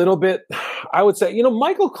down a little bit, I would say,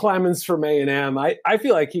 Michael Clemens from A&M. I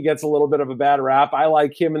feel like he gets a little bit of a bad rap. I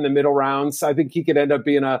like him in the middle rounds. I think he could end up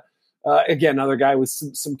being again, another guy with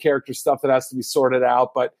some character stuff that has to be sorted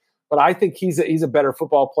out. But I think he's a better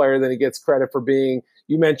football player than he gets credit for being.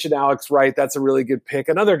 You mentioned Alex Wright. That's a really good pick.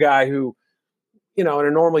 Another guy who, in a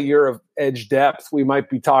normal year of edge depth, we might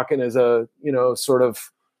be talking as a, sort of,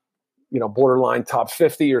 borderline top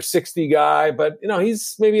 50 or 60 guy, but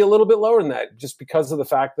he's maybe a little bit lower than that just because of the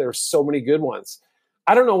fact there's so many good ones.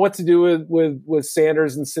 I don't know what to do with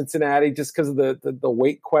Sanders in Cincinnati just because of the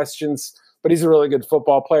weight questions, but he's a really good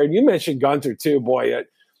football player. And you mentioned Gunter too, boy.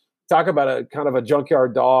 Talk about a kind of a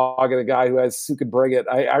junkyard dog and a guy who could bring it.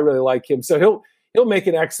 I really like him. So he'll make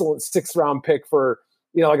an excellent 6th round pick for,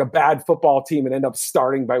 like a bad football team and end up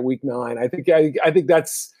starting by week 9. I think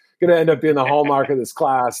that's going to end up being the hallmark of this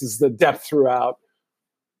class is the depth throughout.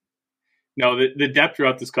 No, the depth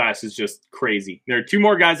throughout this class is just crazy. There are 2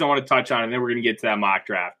 more guys I want to touch on, and then we're going to get to that mock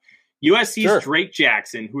draft. USC's Drake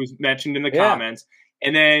Jackson, who's mentioned in the comments,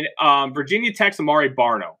 and then Virginia Tech's Amari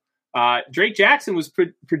Barno. Drake Jackson was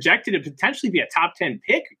projected to potentially be a top 10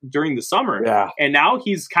 pick during the summer. Yeah. And now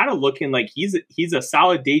he's kind of looking like he's a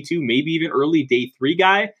solid day 2, maybe even early day 3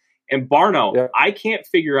 guy. And Barno, I can't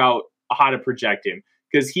figure out how to project him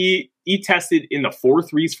because he tested in the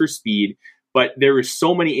 4.3s for speed, but there were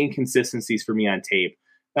so many inconsistencies for me on tape.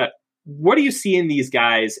 What do you see in these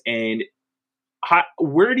guys, and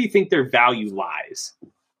where do you think their value lies?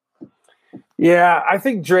 Yeah, I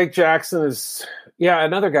think Drake Jackson is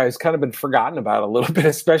another guy who's kind of been forgotten about a little bit,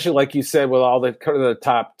 especially like you said, with all the kind of the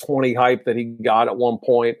top 20 hype that he got at one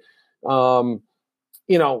point. I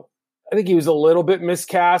think he was a little bit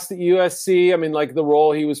miscast at USC. I mean, like the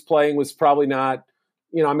role he was playing was probably not,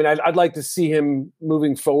 I'd like to see him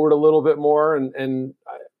moving forward a little bit more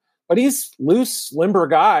but he's loose, limber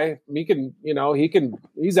guy.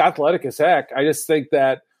 He's athletic as heck. I just think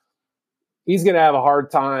that he's going to have a hard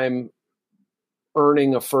time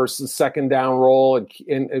earning a first and second down role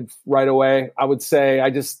and right away. I would say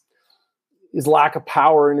his lack of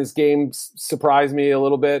power in his game surprised me a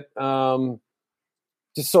little bit.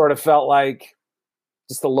 Just sort of felt like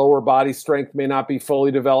just the lower body strength may not be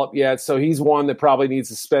fully developed yet. So he's one that probably needs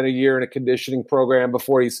to spend a year in a conditioning program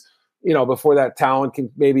before before that talent can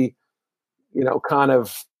maybe, kind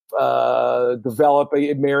of develop,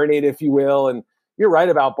 marinate, if you will. And you're right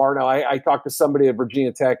about Barno. I talked to somebody at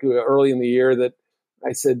Virginia Tech early in the year that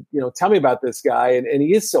I said, tell me about this guy. And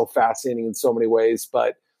he is so fascinating in so many ways,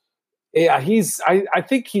 but yeah, I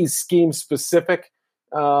think he's scheme specific.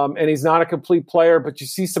 And he's not a complete player, but you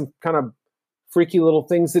see some kind of freaky little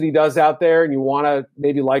things that he does out there, and you want to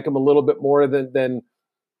maybe like him a little bit more than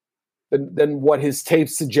what his tape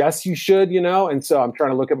suggests you should, And so I'm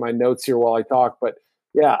trying to look at my notes here while I talk, but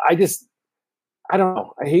yeah, I don't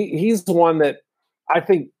know. He's the one that I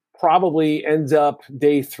think probably ends up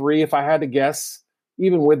day 3, if I had to guess,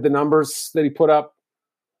 even with the numbers that he put up.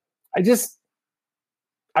 I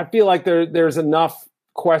feel like there's enough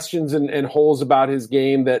questions and holes about his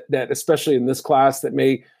game that especially in this class that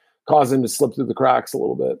may cause him to slip through the cracks a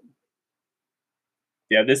little bit.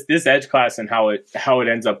 Yeah, this edge class and how it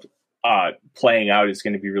ends up playing out is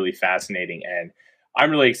going to be really fascinating, and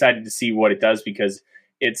I'm really excited to see what it does because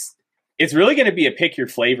it's really going to be a pick your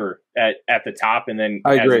flavor at the top, and then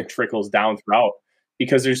as it trickles down throughout,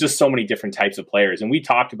 because there's just so many different types of players, and we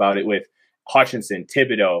talked about it with Hutchinson,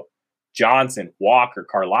 Thibodeau, Johnson, Walker,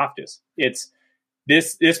 Karlaftis.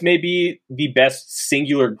 This may be the best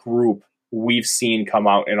singular group we've seen come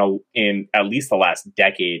out in at least the last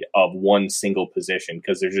decade of one single position,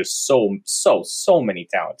 because there's just so many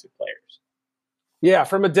talented players. Yeah,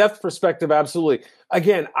 from a depth perspective, absolutely.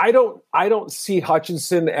 Again, I don't see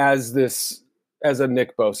Hutchinson as a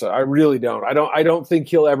Nick Bosa. I really don't. I don't think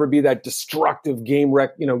he'll ever be that destructive game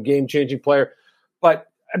changing player. But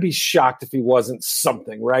I'd be shocked if he wasn't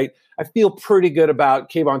something, right? I feel pretty good about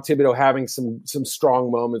Kayvon Thibodeau having some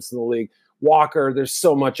strong moments in the league. Walker, there's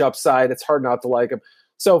so much upside. It's hard not to like him.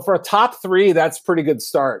 So for a top 3, that's a pretty good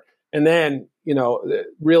start. And then,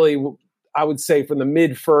 really, I would say from the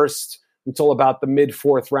mid-1st until about the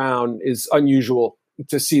mid-4th round is unusual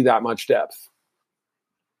to see that much depth.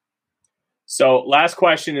 So last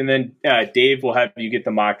question, and then Dave will have you get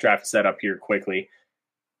the mock draft set up here quickly.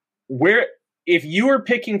 If you were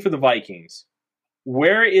picking for the Vikings,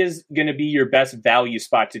 where is going to be your best value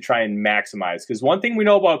spot to try and maximize? Because one thing we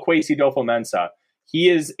know about Kwesi Adofo-Mensah, he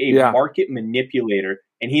is a market manipulator,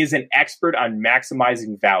 and he is an expert on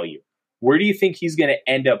maximizing value. Where do you think he's going to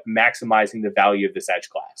end up maximizing the value of this edge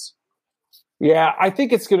class? Yeah, I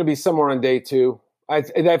think it's going to be somewhere on day 2.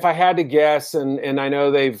 If I had to guess, and I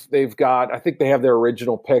know they've got, I think they have their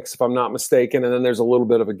original picks, if I'm not mistaken, and then there's a little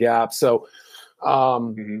bit of a gap. So,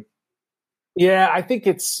 yeah, I think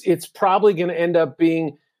it's probably going to end up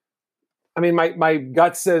being. I mean, my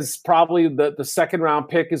gut says probably the second round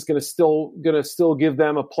pick is going to still give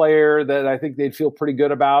them a player that I think they'd feel pretty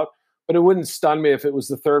good about. But it wouldn't stun me if it was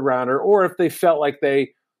the third rounder, or if they felt like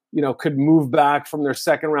they, could move back from their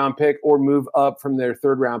second round pick or move up from their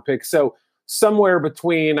third round pick. So somewhere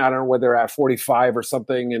between, I don't know whether they're at 45 or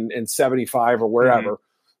something and 75 or wherever,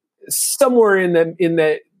 somewhere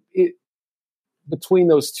between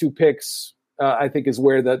those two picks. I think is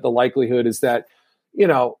where the likelihood is that, you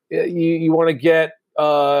want to get,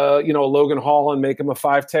 a Logan Hall and make him a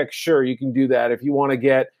 5-tech. Sure, you can do that. If you want to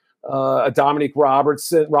get a Dominique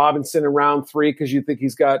Robinson in round 3 because you think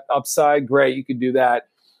he's got upside, great, you can do that.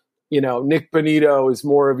 Nick Bonito is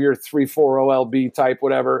more of your 3-4 OLB type,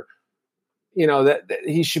 whatever. That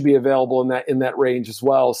he should be available in that range as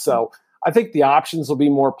well. So I think the options will be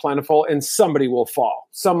more plentiful, and somebody will fall,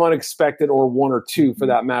 some unexpected, or one or two for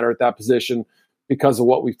that matter at that position because of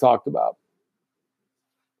what we've talked about.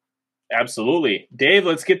 Absolutely. Dave,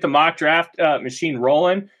 let's get the mock draft machine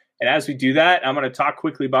rolling. And as we do that, I'm going to talk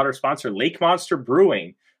quickly about our sponsor, Lake Monster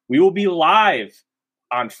Brewing. We will be live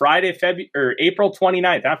on Friday, April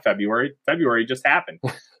 29th, not February. February just happened.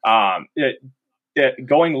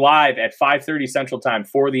 Going live at 5:30 Central Time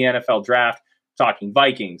for the NFL Draft, talking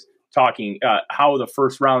Vikings, talking how the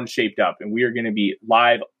first round shaped up. And we are going to be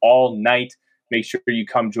live all night. Make sure you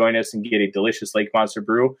come join us and get a delicious Lake Monster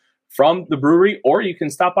brew from the brewery, or you can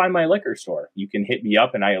stop by my liquor store. You can hit me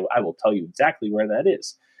up, and I will tell you exactly where that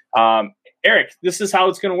is. Eric, this is how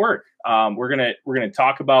it's going to work. We're gonna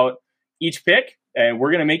talk about each pick, and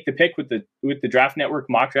we're gonna make the pick with the Draft Network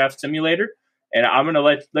Mock Draft Simulator. And I'm gonna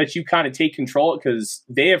let you kind of take control because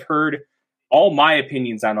they have heard all my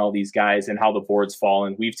opinions on all these guys and how the board's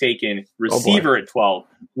fallen. We've taken receiver at 12.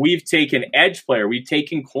 We've taken edge player. We've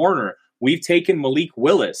taken corner. We've taken Malik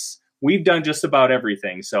Willis. We've done just about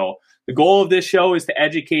everything. So the goal of this show is to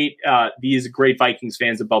educate these great Vikings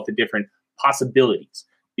fans about the different possibilities.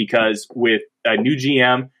 Because with a new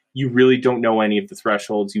GM, you really don't know any of the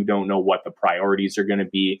thresholds. You don't know what the priorities are going to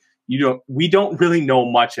be. We don't really know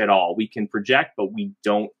much at all. We can project, but we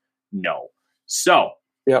don't know. So,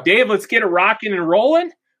 yep. Dave, let's get it rocking and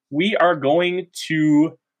rolling. We are going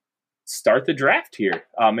to start the draft here.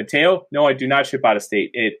 Mateo, no, I do not ship out of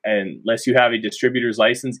state. Unless you have a distributor's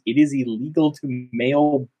license, it is illegal to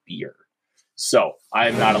mail beer. So I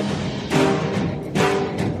am not a.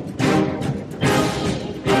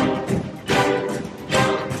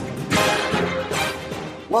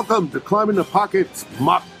 Welcome to Climbing the Pocket's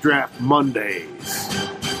Mock Draft Mondays.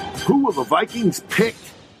 Who will the Vikings pick,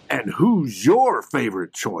 and who's your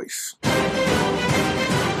favorite choice?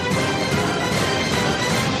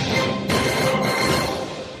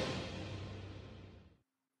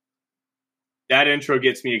 That intro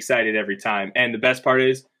gets me excited every time. And the best part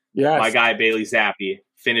is my guy Bailey Zappi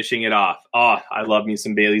finishing it off. Oh, I love me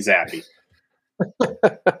some Bailey Zappi.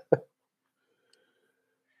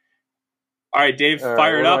 All right, Dave,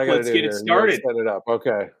 fire it up. Let's get it started. Set it up.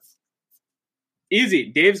 Okay.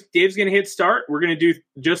 Easy. Dave's going to hit start. We're going to do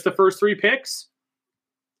just the first 3 picks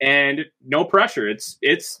and no pressure.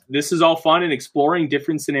 This is all fun and exploring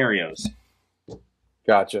different scenarios.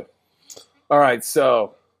 Gotcha. All right.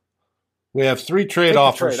 So we have 3 trade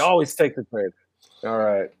offers. Always take the trade. All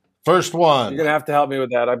right. First one. You're going to have to help me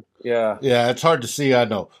with that. Yeah, it's hard to see. I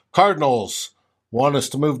know. Cardinals want us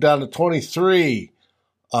to move down to 23.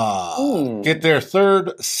 Get their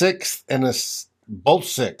 3rd, 6th, and both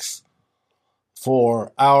 6th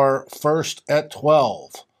for our first at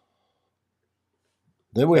 12.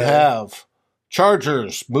 Then we have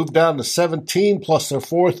Chargers move down to 17 plus their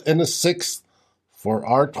 4th and 6th for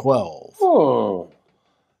our 12. Oh.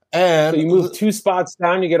 And so you move 2 spots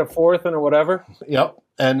down, you get a 4th and or whatever? Yep.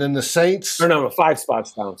 And then the Saints. Or no, 5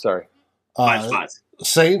 spots down, sorry. 5 spots.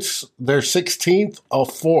 Saints, their 16th, a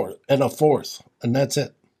 4th, and that's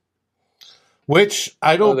it. Which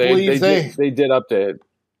I don't believe they did update.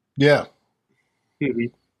 Yeah.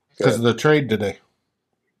 Because of the trade today.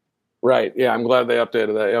 Right. Yeah, I'm glad they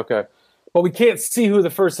updated that. Okay. But we can't see who the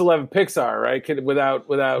first 11 picks are, right? Without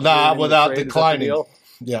declining.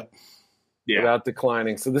 Yeah. Without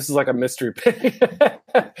declining. So this is like a mystery pick.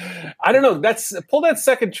 I don't know. Pull that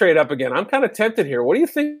second trade up again. I'm kind of tempted here. What do you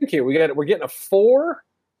think here? We're getting a 4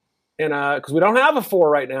 and because we don't have a 4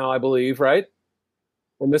 right now, I believe, right?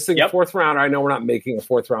 We're missing a 4th rounder. I know we're not making a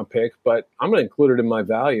 4th round pick, but I'm going to include it in my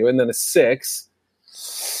value. And then a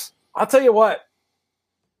 6. I'll tell you what.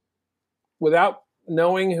 Without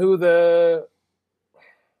knowing who the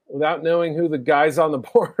guys on the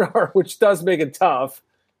board are, which does make it tough,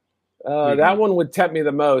 that one would tempt me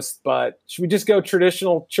the most. But should we just go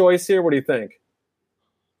traditional choice here? What do you think?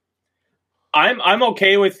 I'm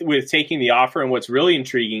okay with taking the offer. And what's really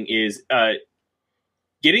intriguing is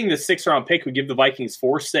getting the 6th round pick would give the Vikings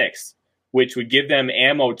 4/6, which would give them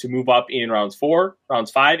ammo to move up in rounds 4,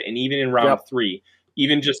 rounds 5, and even in round 3,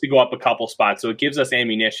 even just to go up a couple spots. So it gives us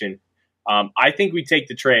ammunition. I think we take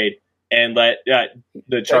the trade and let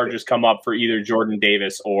the Chargers come up for either Jordan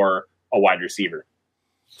Davis or a wide receiver.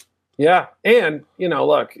 Yeah, and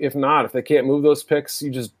look, if they can't move those picks,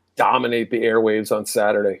 you just dominate the airwaves on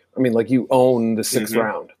Saturday. I mean, like you own the 6th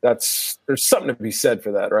round. There's something to be said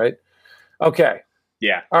for that, right? Okay.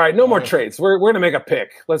 Yeah. All right. No more trades. We're going to make a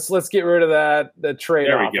pick. Let's get rid of the trade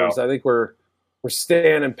offers. I think we're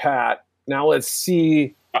standing pat. Now let's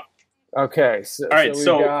see. Okay. All right.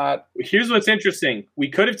 So here's what's interesting. We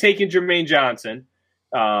could have taken Jermaine Johnson.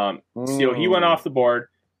 So he went off the board.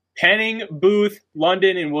 Penning, Booth,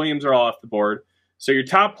 London, and Williams are all off the board. So your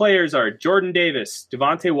top players are Jordan Davis,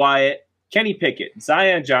 Devontae Wyatt, Kenny Pickett,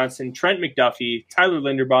 Zion Johnson, Trent McDuffie, Tyler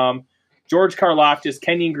Linderbaum, George Karlaftis,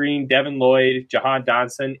 Kenyon Green, Devin Lloyd, Jahan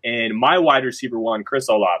Dotson, and my wide receiver one, Chris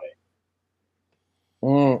Olave.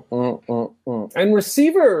 And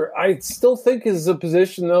receiver, I still think is a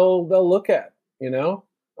position they'll look at. I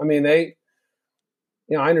mean, I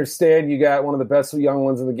understand you got one of the best young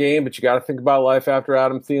ones in the game, but you got to think about life after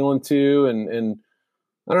Adam Thielen too. And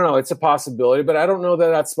I don't know, it's a possibility, but I don't know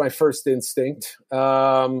that that's my first instinct.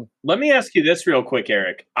 Let me ask you this real quick,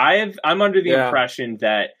 Eric. I'm under the impression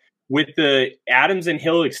that with the Adams and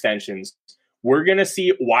Hill extensions, we're going to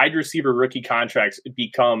see wide receiver rookie contracts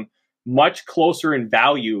become much closer in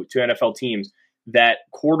value to NFL teams that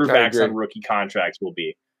quarterbacks on rookie contracts will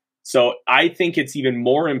be. So I think it's even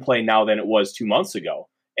more in play now than it was 2 months ago.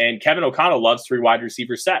 And Kevin O'Connell loves 3 wide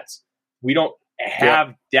receiver sets. We don't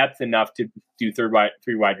have depth enough to do 3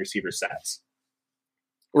 wide receiver sets.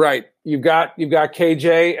 Right. You've got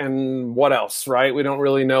KJ and what else, right? We don't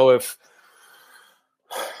really know if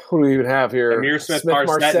who do we even have here? Amir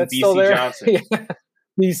Smith-Marset and BC Johnson.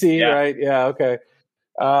 BC, right? Yeah, okay.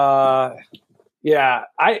 I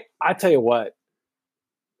tell you what.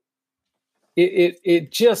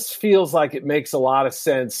 It just feels like it makes a lot of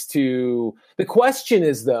sense to. The question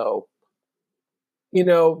is, though,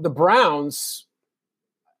 the Browns,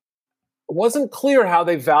 it wasn't clear how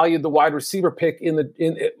they valued the wide receiver pick in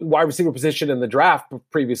wide receiver position in the draft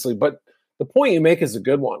previously. But the point you make is a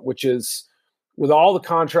good one, which is with all the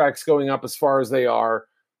contracts going up as far as they are,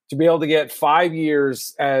 to be able to get 5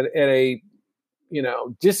 years at a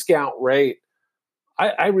discount rate.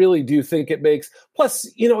 I really do think it makes. Plus,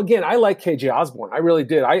 again, I like KJ Osborne. I really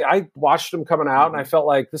did. I watched him coming out, and I felt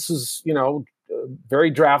like this was, a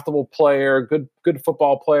very draftable player, good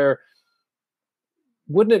football player.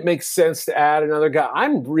 Wouldn't it make sense to add another guy?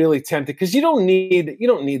 I'm really tempted because you don't need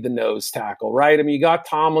the nose tackle, right? I mean, you got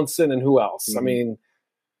Tomlinson and who else? Mm-hmm. I mean,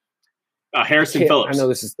 Harrison Phillips. I know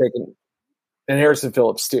this is taken, and Harrison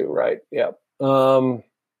Phillips too, right? Yeah.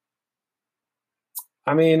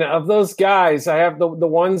 I mean, of those guys, I have the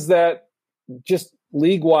ones that just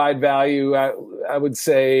league-wide value. I would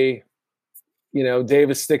say,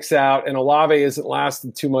 Davis sticks out, and Olave isn't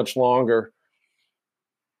lasting too much longer.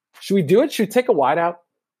 Should we do it? Should we take a wide out?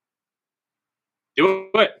 Do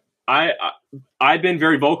it. I've been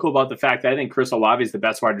very vocal about the fact that I think Chris Olave is the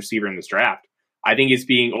best wide receiver in this draft. I think it's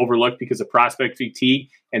being overlooked because of prospect fatigue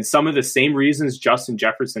and some of the same reasons Justin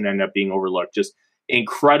Jefferson ended up being overlooked. Just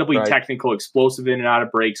incredibly technical, explosive in and out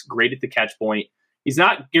of breaks, great at the catch point. He's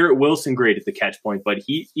not Garrett Wilson great at the catch point, but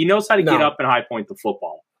he knows how to get up and high point the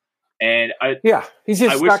football. And he's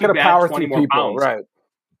just not going to power through people, pounds. Right?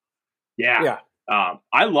 Yeah.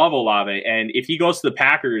 I love Olave, and if he goes to the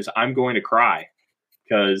Packers, I'm going to cry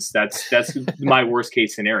because that's my worst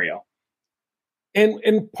case scenario.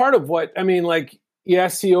 And part of what I mean, like,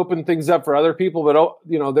 yes, he opened things up for other people,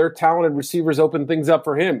 but their talented receivers open things up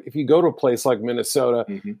for him. If you go to a place like Minnesota,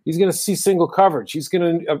 he's going to see single coverage. He's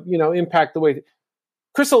going to impact the way.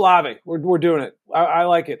 Chris Olave, we're doing it. I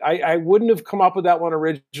like it. I wouldn't have come up with that one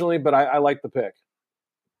originally, but I like the pick.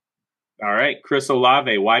 All right, Chris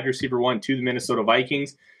Olave, wide receiver 1 to the Minnesota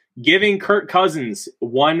Vikings, giving Kirk Cousins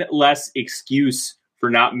one less excuse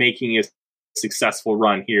for not making a successful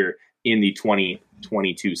run here in the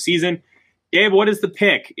 2022 season. Gabe, what is the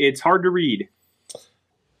pick? It's hard to read.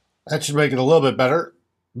 That should make it a little bit better.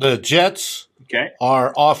 The Jets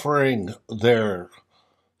are offering their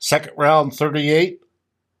second round 38,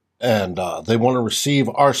 and they want to receive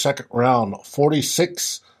our second round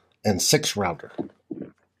 46 and 6th rounder.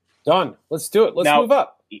 Done. Let's do it. Let's move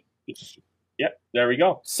up. Yep, there we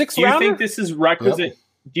go. 6th rounder? Do you think this is requisite? Yep.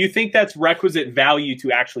 Do you think that's requisite value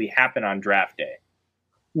to actually happen on draft day?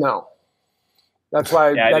 No. That's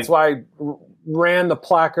why I ran the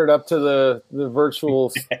placard up to the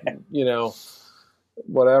virtual,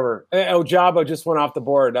 whatever. Ojabo just went off the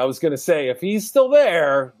board. I was going to say, if he's still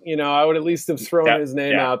there, I would at least have thrown his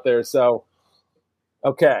name out there. So,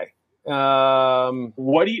 okay.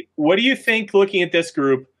 What do you think, looking at this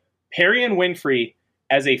group, Perry and Winfrey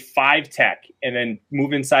as a 5 tech and then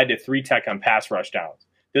move inside to 3 tech on pass rush downs?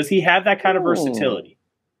 Does he have that kind of versatility?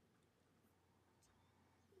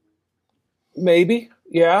 Maybe.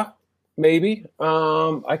 Yeah, maybe.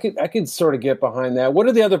 I could sort of get behind that. What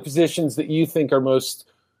are the other positions that you think are most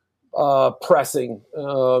pressing?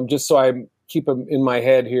 Just so I keep them in my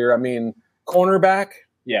head here. I mean, cornerback.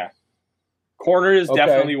 Yeah, corner is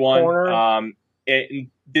definitely one.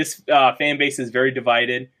 This fan base is very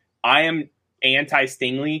divided. I am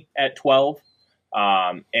anti-Stingley at 12,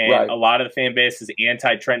 and a lot of the fan base is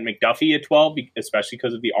anti-Trent McDuffie at 12, especially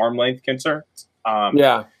because of the arm length concerns.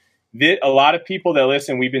 A lot of people that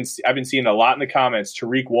listen, I've been seeing a lot in the comments.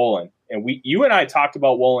 Tariq Woolen and you and I talked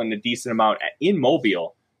about Woolen a decent amount in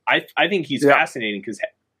Mobile. I think he's fascinating because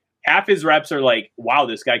half his reps are like, wow,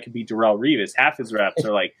 this guy could be Darrelle Revis. Half his reps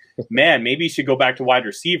are like, man, maybe he should go back to wide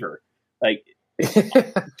receiver. Like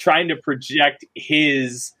trying to project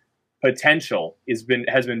his potential has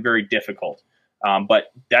been very difficult.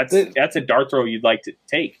 But that's a dart throw you'd like to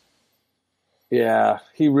take. Yeah,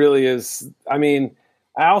 he really is. I mean,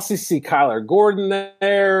 I also see Kyler Gordon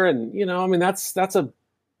there, and that's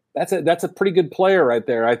a pretty good player right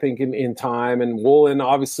there. I think in time, and Woolen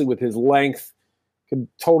obviously with his length could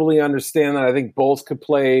totally understand that. I think both could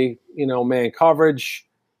play, man coverage.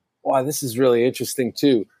 Wow, this is really interesting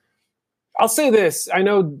too. I'll say this: I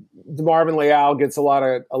know DeMarvin Leal gets a lot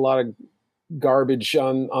of garbage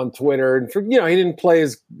on Twitter, and he didn't play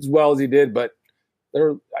as well as he did, but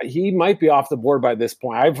he might be off the board by this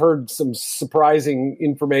point. I've heard some surprising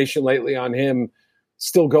information lately on him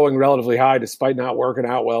still going relatively high despite not working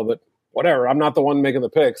out well, but whatever. I'm not the one making the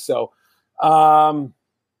picks. So,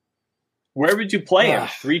 where would you play him?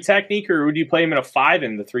 3 technique, or would you play him in a 5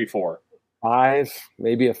 in the 3-4? 5,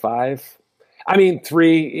 maybe a 5. I mean,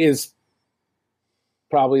 3 is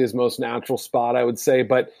probably his most natural spot, I would say,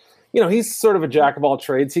 but he's sort of a jack of all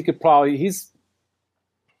trades. He could probably, he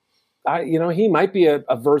might be a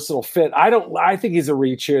versatile fit. I think he's a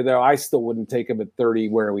reach here, though. I still wouldn't take him at 30.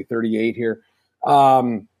 Where are we? 38 here.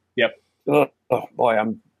 Yep. Oh boy,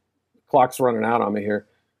 clock's running out on me here.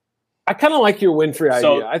 I kind of like your Winfrey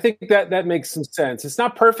idea. I think that makes some sense. It's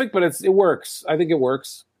not perfect, but it works. I think it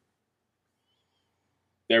works.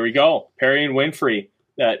 There we go. Perry and Winfrey,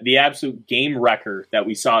 the absolute game wrecker that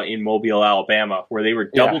we saw in Mobile, Alabama, where they were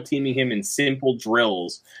double teaming him in simple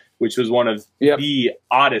drills, which was one of the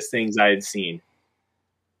oddest things I had seen.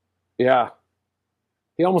 Yeah.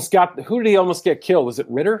 He almost who did he almost get killed? Was it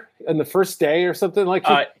Ritter in the first day or something like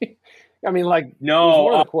that? No, he was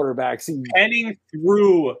one of the quarterbacks. Penning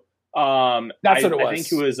through. That's what it was. I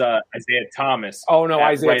think it was Isaiah Thomas. Oh no,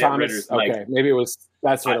 Isaiah Thomas. Okay, maybe it was.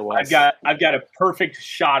 That's what it was. I've got a perfect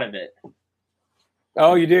shot of it.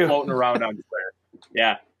 Oh, you do? Floating around on Twitter.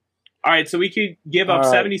 Yeah. All right, so we could give up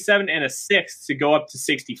 77 and a 6 to go up to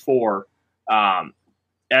 64.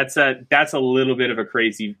 That's a little bit of a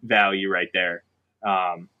crazy value right there.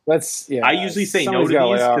 I usually say no to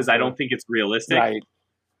these because I don't think it's realistic. Right.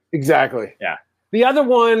 Exactly. Yeah. The other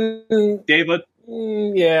one, David.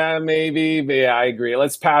 Yeah, maybe. But yeah, I agree.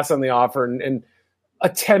 Let's pass on the offer and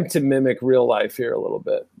attempt to mimic real life here a little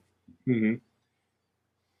bit. Mm-hmm.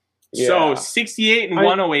 Yeah. So 68 and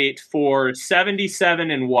 108 for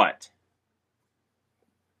 77 and what?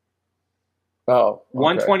 Oh, okay.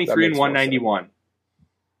 123 and 191.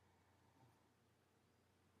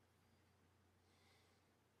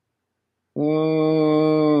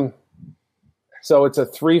 So it's a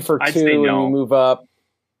 3 for 2 and you move up.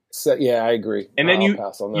 So, yeah, I agree. And then you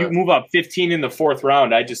move up 15 in the 4th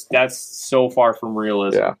round. That's so far from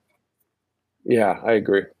realism. Yeah, I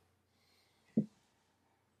agree.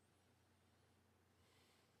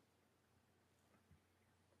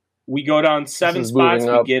 We go down 7 spots.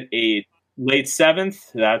 We get a late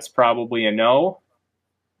 7th. That's probably a no.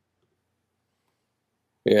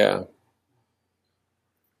 Yeah.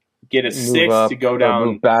 Get a 6th to go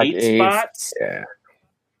down 8 spots. Yeah.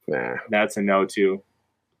 Nah. That's a no, too.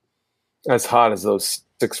 As hot as those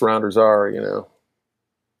 6-rounders are,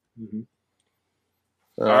 Mm-hmm.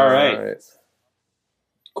 All right.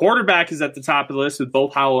 Quarterback is at the top of the list with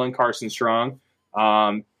both Howell and Carson Strong.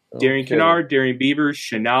 Darian Kinnard, Darian Beavers,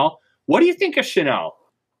 Chanel. What do you think of Chanel?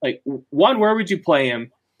 Like, one, where would you play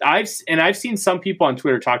him? I've seen some people on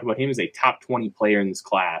Twitter talk about him as a top 20 player in this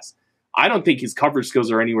class. I don't think his coverage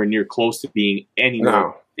skills are anywhere near close to being any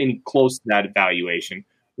close to that evaluation.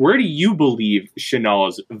 Where do you believe Chanel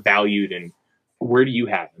is valued, and where do you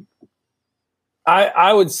have him?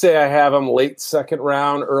 I would say I have him late 2nd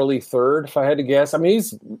round, early 3rd, if I had to guess. I mean,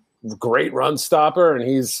 he's a great run stopper, and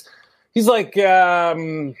he's like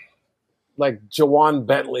Jawan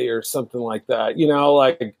Bentley or something like that.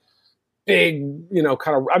 Like big,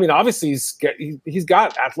 kind of. I mean, obviously he's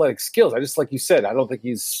got athletic skills. I just, like you said, I don't think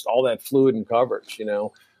he's all that fluid in coverage.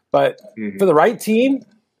 But for the right team,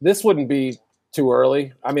 this wouldn't be too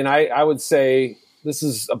early. I mean, I would say this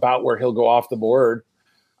is about where he'll go off the board.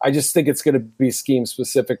 I just think it's going to be scheme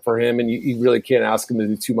specific for him, and you really can't ask him to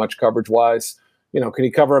do too much coverage wise. Can he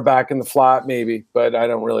cover a back in the flat? Maybe, but I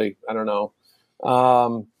don't know.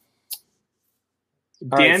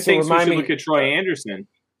 Dan thinks we should look at Troy Anderson.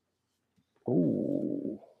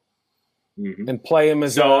 Ooh. Mm-hmm. And play him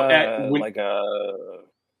as like a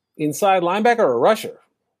inside linebacker or a rusher.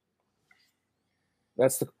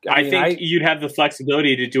 I think you'd have the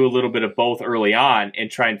flexibility to do a little bit of both early on and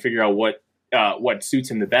try and figure out what suits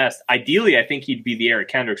him the best. Ideally, I think he'd be the Eric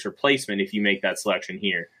Kendricks replacement if you make that selection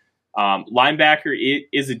here. Linebacker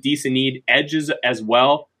is a decent need. Edges as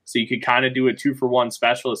well, so you could kind of do a 2-for-1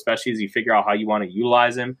 special, especially as you figure out how you want to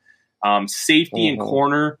utilize him. Safety and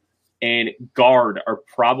corner and guard are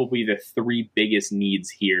probably the 3 biggest needs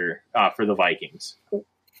here for the Vikings.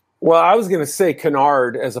 Well, I was going to say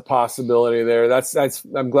Kennard as a possibility there. That's.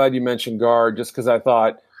 I'm glad you mentioned guard, just because I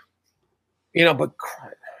thought, but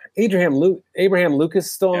Abraham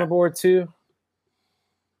Lucas still on the board too.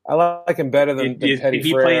 I like him better than Petty Frere. Did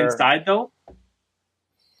he play inside though?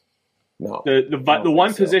 No. The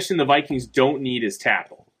one position the Vikings don't need is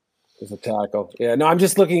tackle. Is a tackle. Yeah. No, I'm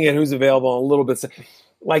just looking at who's available a little bit.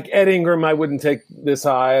 Like Ed Ingram, I wouldn't take this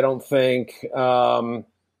high. I don't think.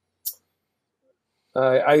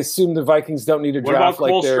 I assume the Vikings don't need to draft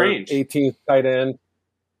like their 18th tight end.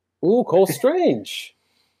 Ooh, Cole Strange.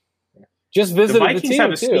 Just visited the team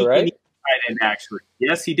have a too, right? Tight end, actually.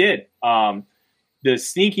 Yes, he did. The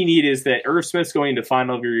sneaky need is that Irv Smith's going to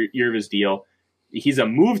final year of his deal. He's a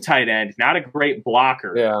move tight end, not a great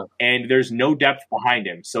blocker, and there's no depth behind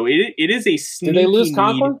him. So it is a sneaky Did they lose need,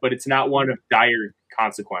 Conklin? but it's not one of dire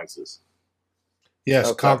consequences. Yes,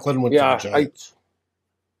 okay. Conklin went to the Giants.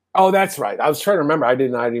 Oh, that's right. I was trying to remember. I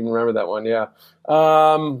didn't even remember that one. Yeah.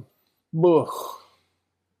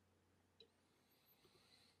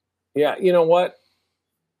 Yeah, you know what?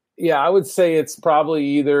 Yeah, I would say it's probably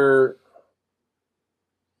either.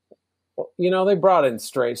 They brought in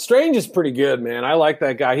Strange. Strange is pretty good, man. I like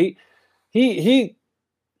that guy. He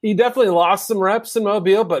definitely lost some reps in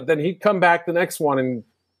Mobile, but then he'd come back the next one and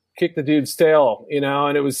kick the dude's tail,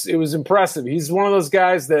 and it was impressive. He's one of those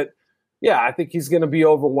guys that. Yeah, I think he's going to be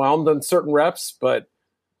overwhelmed on certain reps, but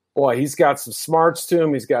boy, he's got some smarts to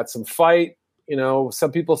him. He's got some fight.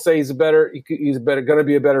 Some people say he's going to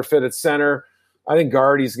be a better fit at center. I think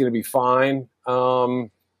guard, he's going to be fine.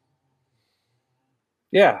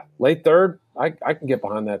 Yeah, late third, I can get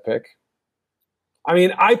behind that pick. I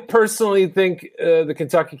mean, I personally think the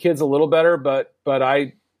Kentucky kid's a little better, but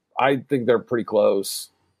I think they're pretty close.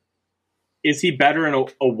 Is he better in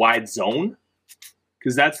a wide zone?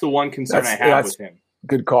 Because that's the one concern I have with him.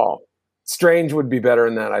 Good call. Strange would be better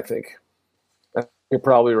in that, I think. You're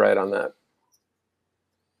probably right on that.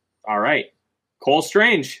 All right. Cole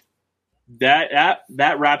Strange. That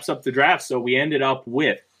wraps up the draft. So we ended up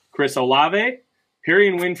with Chris Olave,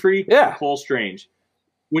 Perrion Winfrey, and Cole Strange.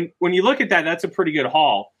 When you look at that, that's a pretty good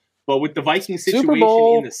haul. But with the Vikings situation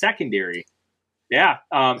in the secondary,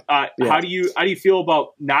 how do you feel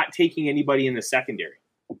about not taking anybody in the secondary?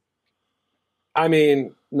 I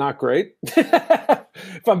mean, not great.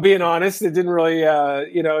 If I'm being honest, it didn't really,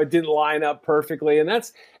 it didn't line up perfectly, and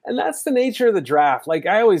that's the nature of the draft. Like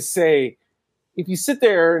I always say, if you sit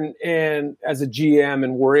there and as a GM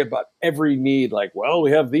and worry about every need, like, well,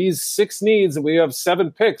 we have these 6 needs and we have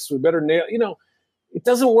 7 picks, we better nail. It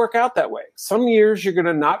doesn't work out that way. Some years you're going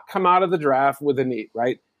to not come out of the draft with a need,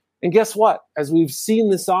 right? And guess what? As we've seen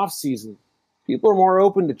this offseason, people are more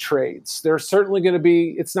open to trades. There's certainly going to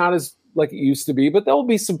be. It's not as like it used to be, but there will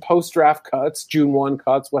be some post-draft cuts, June 1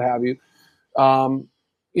 cuts, what have you.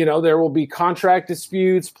 There will be contract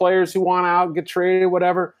disputes, players who want out, get traded,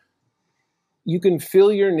 whatever. You can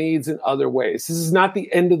fill your needs in other ways. This is not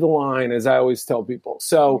the end of the line, as I always tell people.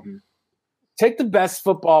 So take the best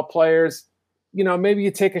football players. Maybe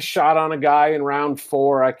you take a shot on a guy in round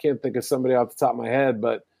 4. I can't think of somebody off the top of my head,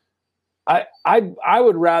 but I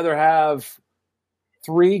would rather have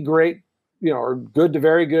 3 great, or good to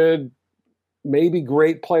very good, maybe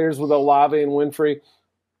great players with Olave and Winfrey,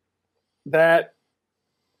 that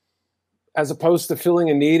as opposed to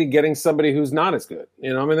filling a need and getting somebody who's not as good.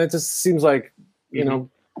 That just seems like, the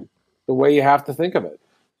way you have to think of it.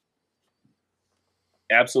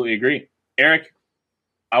 Absolutely agree. Eric,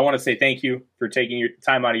 I want to say thank you for taking your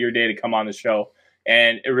time out of your day to come on the show.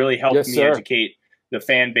 And it really helped me educate the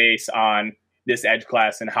fan base on this edge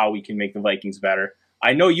class and how we can make the Vikings better.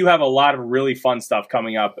 I know you have a lot of really fun stuff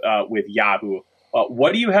coming up with Yahoo.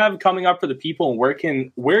 What do you have coming up for the people,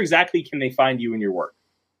 and where exactly can they find you and your work?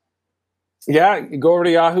 Yeah, go over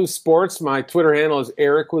to Yahoo Sports. My Twitter handle is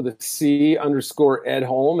Eric with a C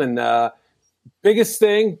 _Edholm. And biggest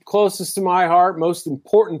thing, closest to my heart, most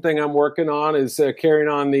important thing I'm working on is carrying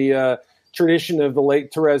on the tradition of the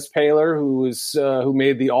late Therese Paylor, who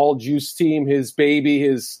made the All Juice team his baby,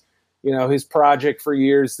 his project for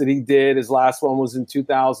years that he did. His last one was in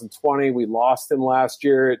 2020. We lost him last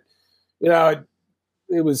year.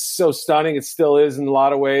 It was so stunning. It still is in a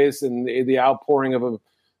lot of ways. And the outpouring of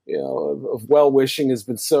of well-wishing has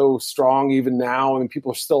been so strong even now. I mean,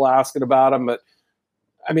 people are still asking about him, but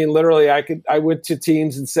I mean, literally I went to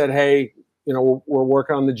teams and said, hey, we're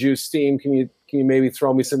working on the Juice team. Can you maybe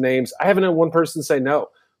throw me some names? I haven't had one person say no,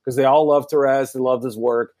 because they all love Therese. They loved his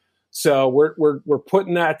work. So we're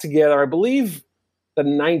putting that together. I believe the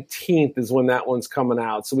 19th is when that one's coming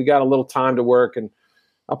out. So we got a little time to work, and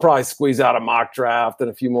I'll probably squeeze out a mock draft and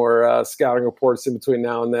a few more scouting reports in between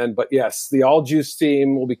now and then. But yes, the All Juice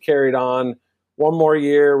team will be carried on one more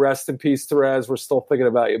year. Rest in peace, Therese. We're still thinking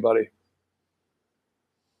about you, buddy.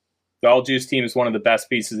 The All Juice team is one of the best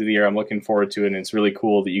pieces of the year. I'm looking forward to it, and it's really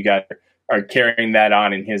cool that you guys are carrying that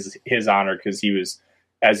on in his honor, because he was,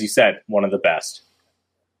 as you said, one of the best.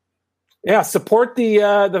 Yeah, support the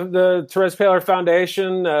Therese Paylor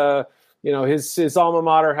Foundation. His alma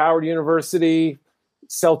mater, Howard University.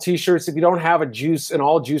 Sell T-shirts. If you don't have an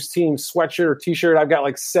All Juice team sweatshirt or T-shirt, I've got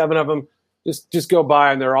like 7 of them. Just go buy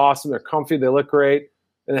them. They're awesome. They're comfy. They look great,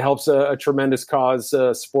 and it helps a tremendous cause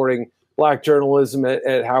supporting Black journalism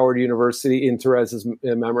at Howard University in Therese's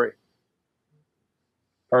memory.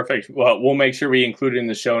 Perfect. Well, we'll make sure we include it in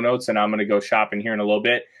the show notes, and I'm going to go shopping here in a little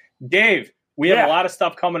bit. Dave, we have a lot of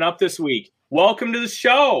stuff coming up this week. Welcome to the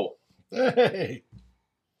show. Hey.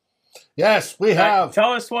 Yes, we have.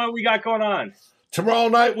 Tell us what we got going on. Tomorrow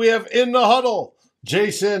night we have In the Huddle.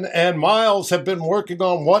 Jason and Miles have been working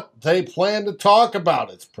on what they plan to talk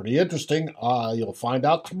about. It's pretty interesting. You'll find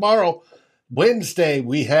out tomorrow. Wednesday,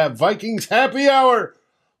 we have Vikings Happy Hour.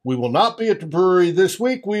 We will not be at the brewery this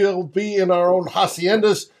week. We'll be in our own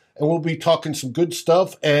haciendas, and we'll be talking some good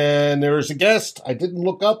stuff. And there is a guest. I didn't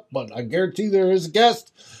look up, but I guarantee there is a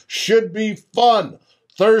guest. Should be fun.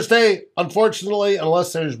 Thursday, unfortunately,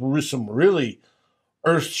 unless there's some really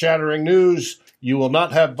earth-shattering news, you will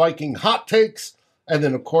not have Viking hot takes. And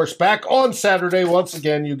then, of course, back on Saturday, once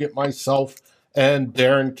again, you get myself and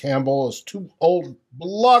Darren Campbell as 2 old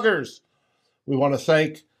bloggers. We want to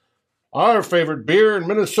thank our favorite beer in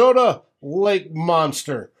Minnesota, Lake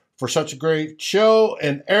Monster, for such a great show.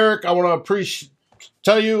 And Eric, I want to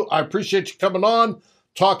tell you, I appreciate you coming on,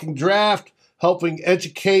 talking draft, helping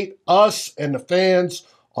educate us and the fans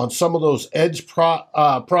on some of those edge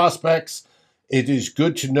prospects. It is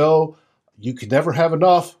good to know you can never have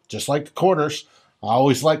enough, just like the corners. I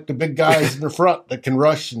always like the big guys in the front that can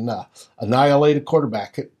rush and annihilate a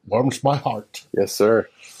quarterback. It warms my heart. Yes, sir.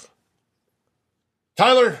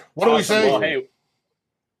 Tyler, what do we say? Well, hey,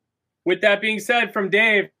 with that being said, from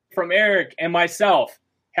Dave, from Eric, and myself,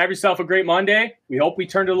 have yourself a great Monday. We hope we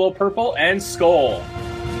turned a little purple, and Skol.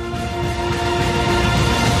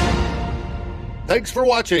 Thanks for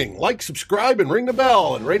watching. Like, subscribe, and ring the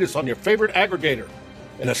bell, and rate us on your favorite aggregator.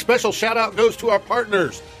 And a special shout-out goes to our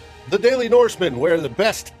partners, The Daily Norseman, where the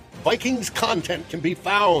best Vikings content can be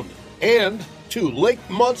found, and to Lake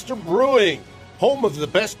Monster Brewing, home of the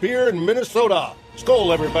best beer in Minnesota.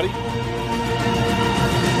 Skol, everybody.